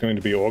thinking it's going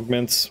to be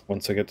augments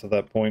once I get to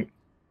that point.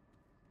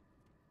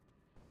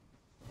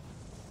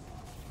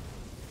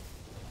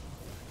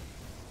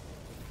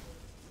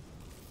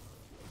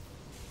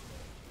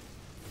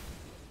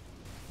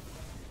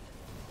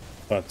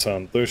 But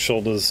those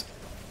shoulders,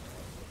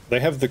 they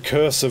have the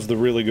curse of the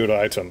really good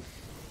item.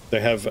 They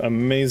have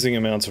amazing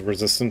amounts of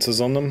resistances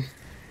on them,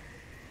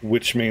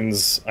 which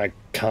means I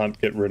can't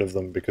get rid of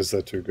them because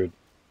they're too good.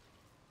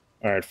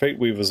 Alright, Fate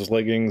Weaver's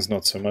leggings,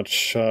 not so much.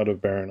 Shard of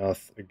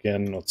Baranoth,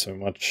 again, not so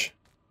much.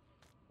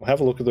 We'll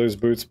have a look at those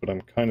boots, but I'm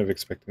kind of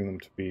expecting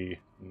them to be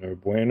no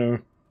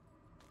bueno.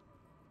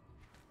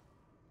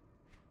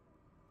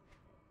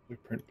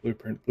 Blueprint,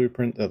 blueprint,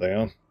 blueprint, there they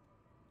are.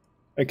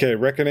 Okay,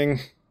 Reckoning,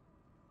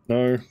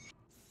 no.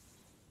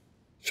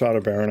 Shard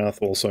of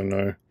Baranoth, also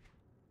no.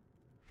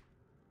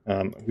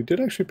 We did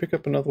actually pick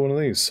up another one of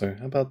these, so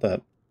how about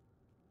that?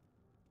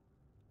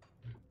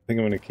 I think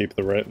I'm going to keep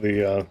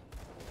the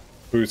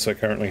boots I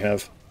currently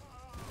have.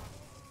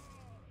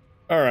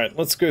 Alright,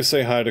 let's go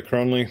say hi to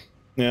Cronley.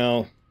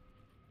 Now,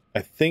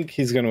 I think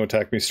he's going to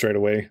attack me straight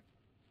away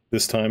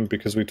this time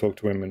because we talked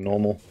to him in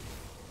normal.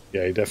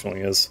 Yeah, he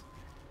definitely is.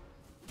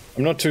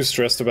 I'm not too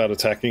stressed about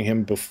attacking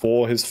him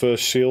before his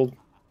first shield,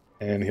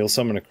 and he'll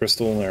summon a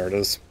crystal, and there it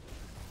is.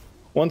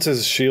 Once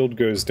his shield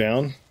goes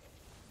down,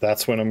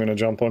 that's when I'm going to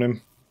jump on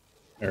him.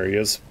 There he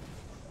is.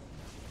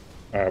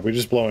 Alright, we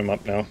just blow him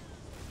up now.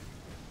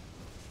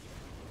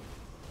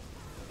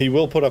 He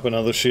will put up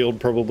another shield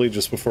probably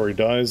just before he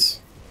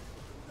dies.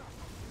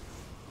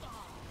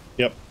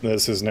 Yep,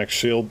 there's his next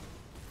shield.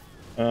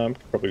 Could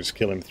probably just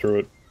kill him through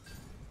it.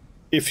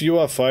 If you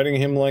are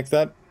fighting him like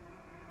that,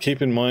 keep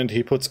in mind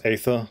he puts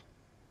Aether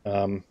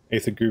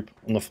goop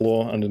on the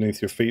floor underneath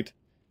your feet.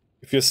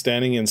 If you're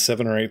standing in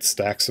 7 or 8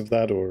 stacks of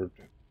that, or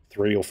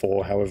 3 or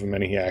 4, however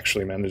many he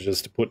actually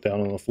manages to put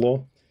down on the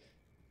floor,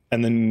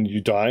 and then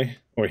you die,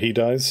 or he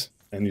dies,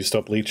 and you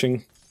stop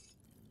leeching,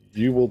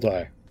 you will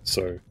die.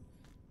 So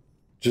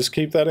just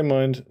keep that in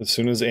mind. As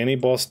soon as any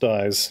boss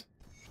dies,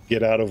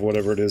 get out of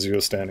whatever it is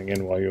you're standing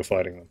in while you're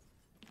fighting them.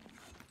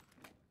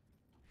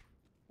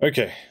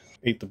 Okay,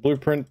 eat the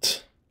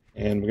blueprint,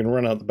 and we're going to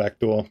run out the back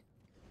door.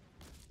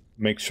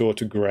 Make sure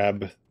to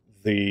grab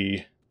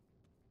the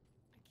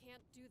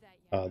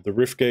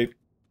rift gate,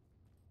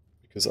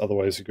 because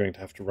otherwise you're going to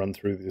have to run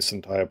through this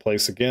entire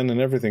place again, and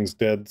everything's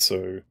dead,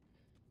 so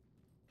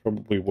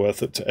probably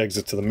worth it to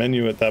exit to the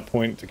menu at that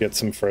point to get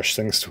some fresh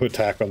things to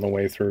attack on the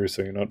way through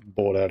so you're not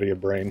bored out of your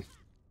brain.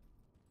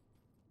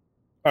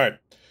 Alright,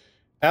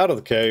 out of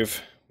the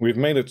cave. We've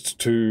made it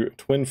to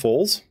Twin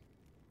Falls.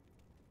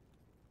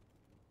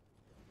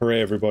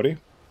 Hooray, everybody.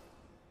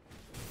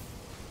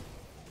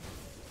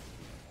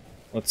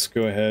 Let's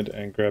go ahead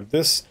and grab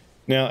this.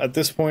 Now, at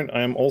this point,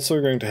 I am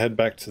also going to head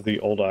back to the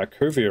old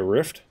Arkovia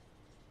Rift,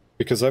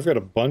 because I've got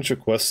a bunch of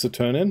quests to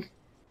turn in.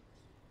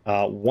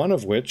 One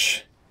of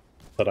which,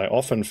 that I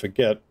often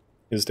forget,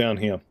 is down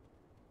here.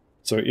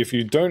 So if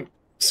you don't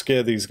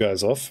scare these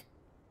guys off,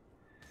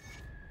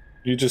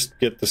 you just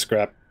get the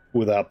scrap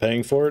without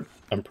paying for it.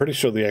 I'm pretty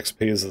sure the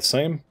XP is the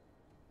same,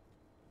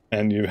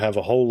 and you have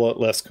a whole lot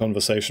less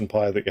conversation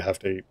pie that you have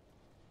to eat.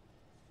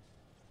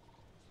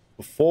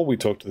 Before we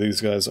talk to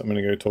these guys, I'm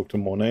going to go talk to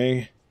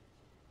Mornay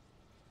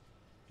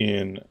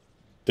in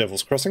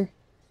Devil's Crossing.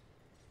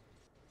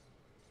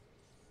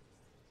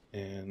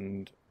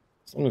 And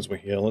as long as we're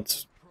here,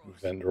 let's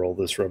vendor all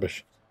this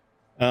rubbish.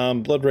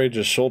 Blood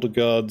Rage's shoulder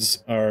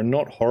guards are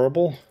not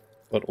horrible,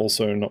 but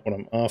also not what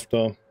I'm after.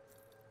 I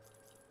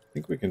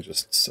think we can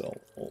just sell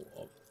all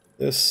of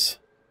this.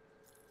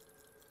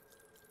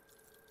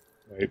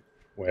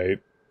 Wait.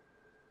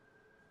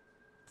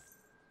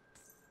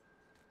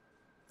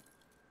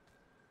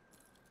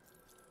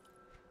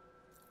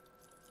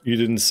 You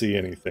didn't see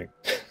anything.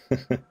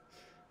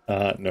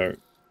 No.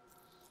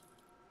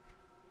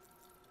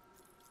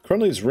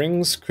 Cronley's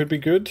rings could be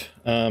good.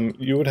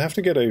 You would have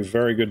to get a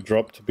very good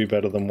drop to be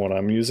better than what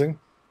I'm using.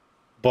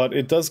 But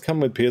it does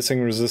come with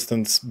piercing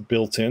resistance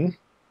built in.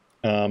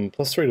 +3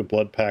 to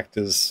Blood Pact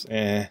is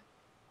kind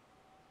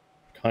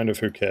of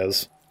who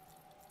cares.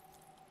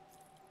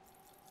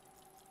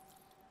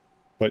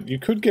 But you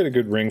could get a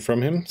good ring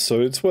from him,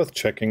 so it's worth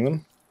checking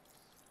them.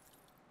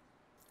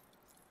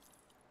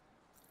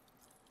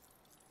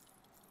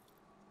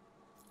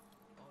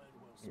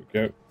 There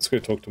we go. Let's go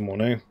talk to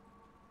Mornay.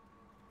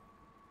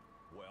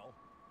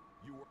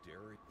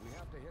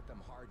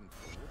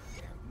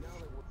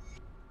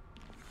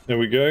 There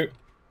we go.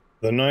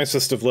 The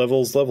nicest of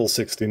levels, level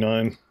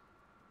 69.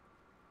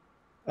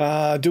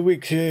 Do we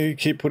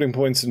keep putting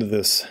points into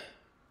this?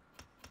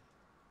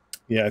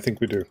 Yeah, I think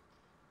we do.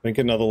 I think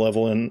another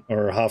level in,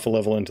 or half a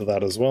level into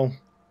that as well.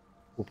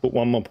 We'll put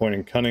one more point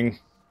in Cunning.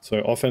 So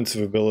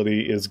offensive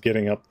ability is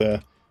getting up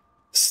there.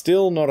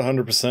 Still not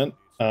 100%,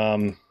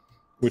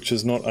 which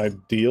is not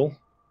ideal.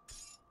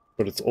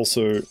 But it's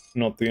also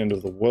not the end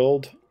of the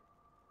world.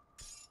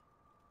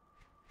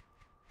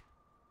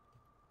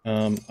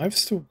 I've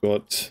still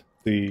got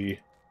the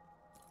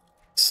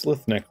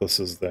Slith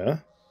necklaces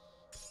there.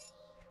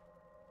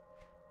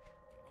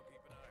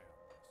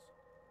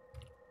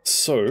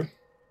 So,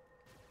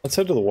 let's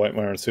head to the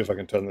Whitemire and see if I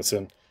can turn this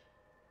in.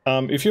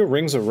 If your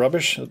rings are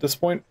rubbish at this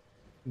point,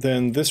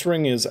 then this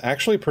ring is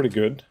actually pretty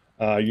good.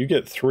 You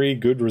get 3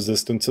 good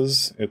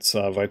resistances. It's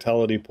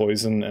Vitality,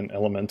 Poison, and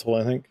Elemental,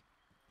 I think.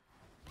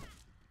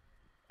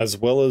 as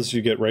well as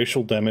you get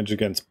racial damage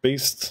against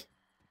beasts.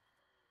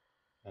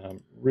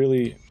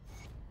 Really,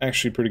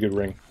 actually pretty good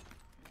ring.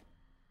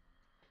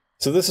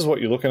 So this is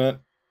what you're looking at.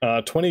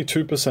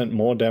 22%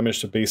 more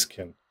damage to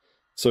beastkin.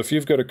 So if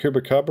you've got a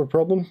Chupacabra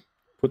problem,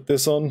 put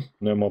this on,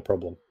 no more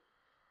problem.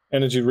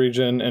 Energy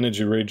regen,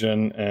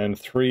 and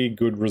 3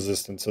 good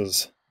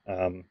resistances.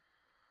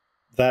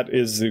 That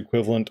is the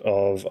equivalent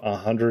of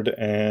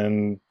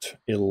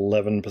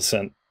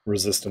 111%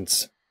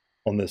 resistance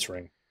on this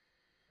ring.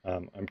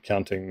 I'm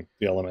counting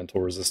the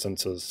elemental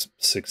resistance as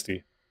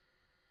 60.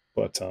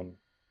 But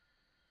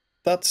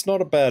that's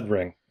not a bad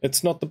ring.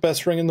 It's not the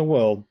best ring in the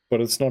world,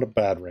 but it's not a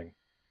bad ring.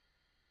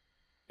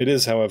 It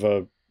is,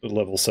 however,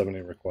 level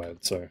 70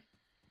 required, so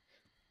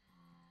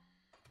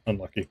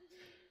unlucky.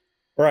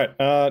 Alright,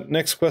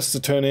 next quest to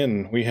turn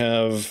in. We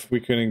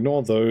can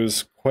ignore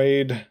those.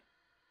 Quaid. I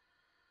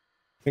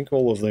think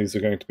all of these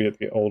are going to be at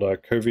the old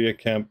Arkovian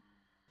camp.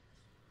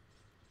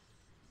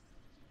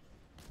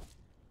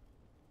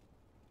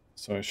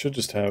 So I should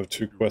just have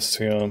 2 quests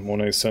here.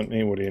 Monet sent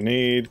me, what do you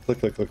need? Click,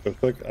 click, click, click,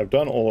 click. I've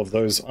done all of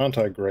those. Aren't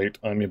I great?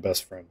 I'm your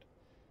best friend.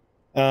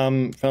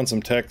 Found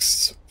some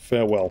texts.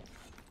 Farewell.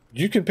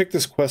 You can pick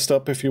this quest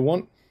up if you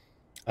want.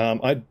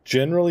 I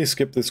generally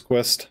skip this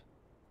quest.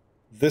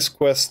 This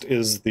quest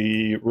is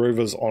the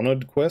Rover's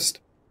Honored quest,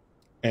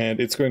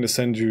 and it's going to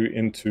send you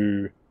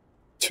into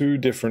 2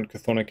 different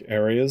chthonic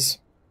areas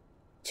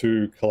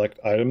to collect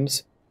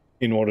items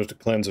in order to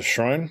cleanse a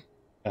shrine,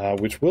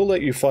 which will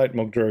let you fight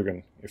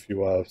Mogdrogan if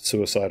you are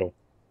suicidal.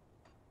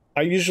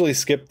 I usually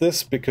skip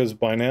this because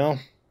by now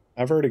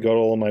I've already got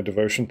all of my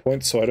devotion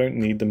points, so I don't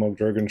need the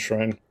Mogdrogan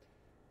shrine.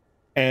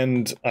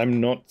 And I'm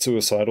not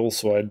suicidal,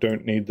 so I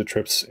don't need the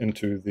trips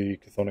into the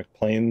chthonic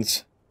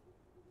plains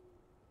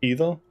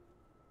either.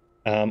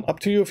 Up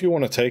to you if you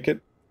want to take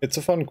it. It's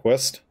a fun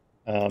quest,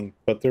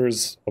 but there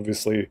is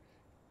obviously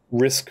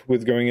risk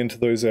with going into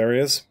those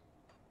areas.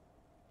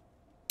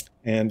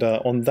 And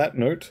on that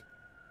note,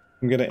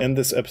 I'm going to end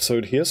this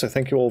episode here, so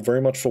thank you all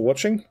very much for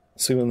watching.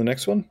 See you in the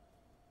next one,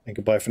 and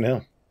goodbye for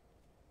now.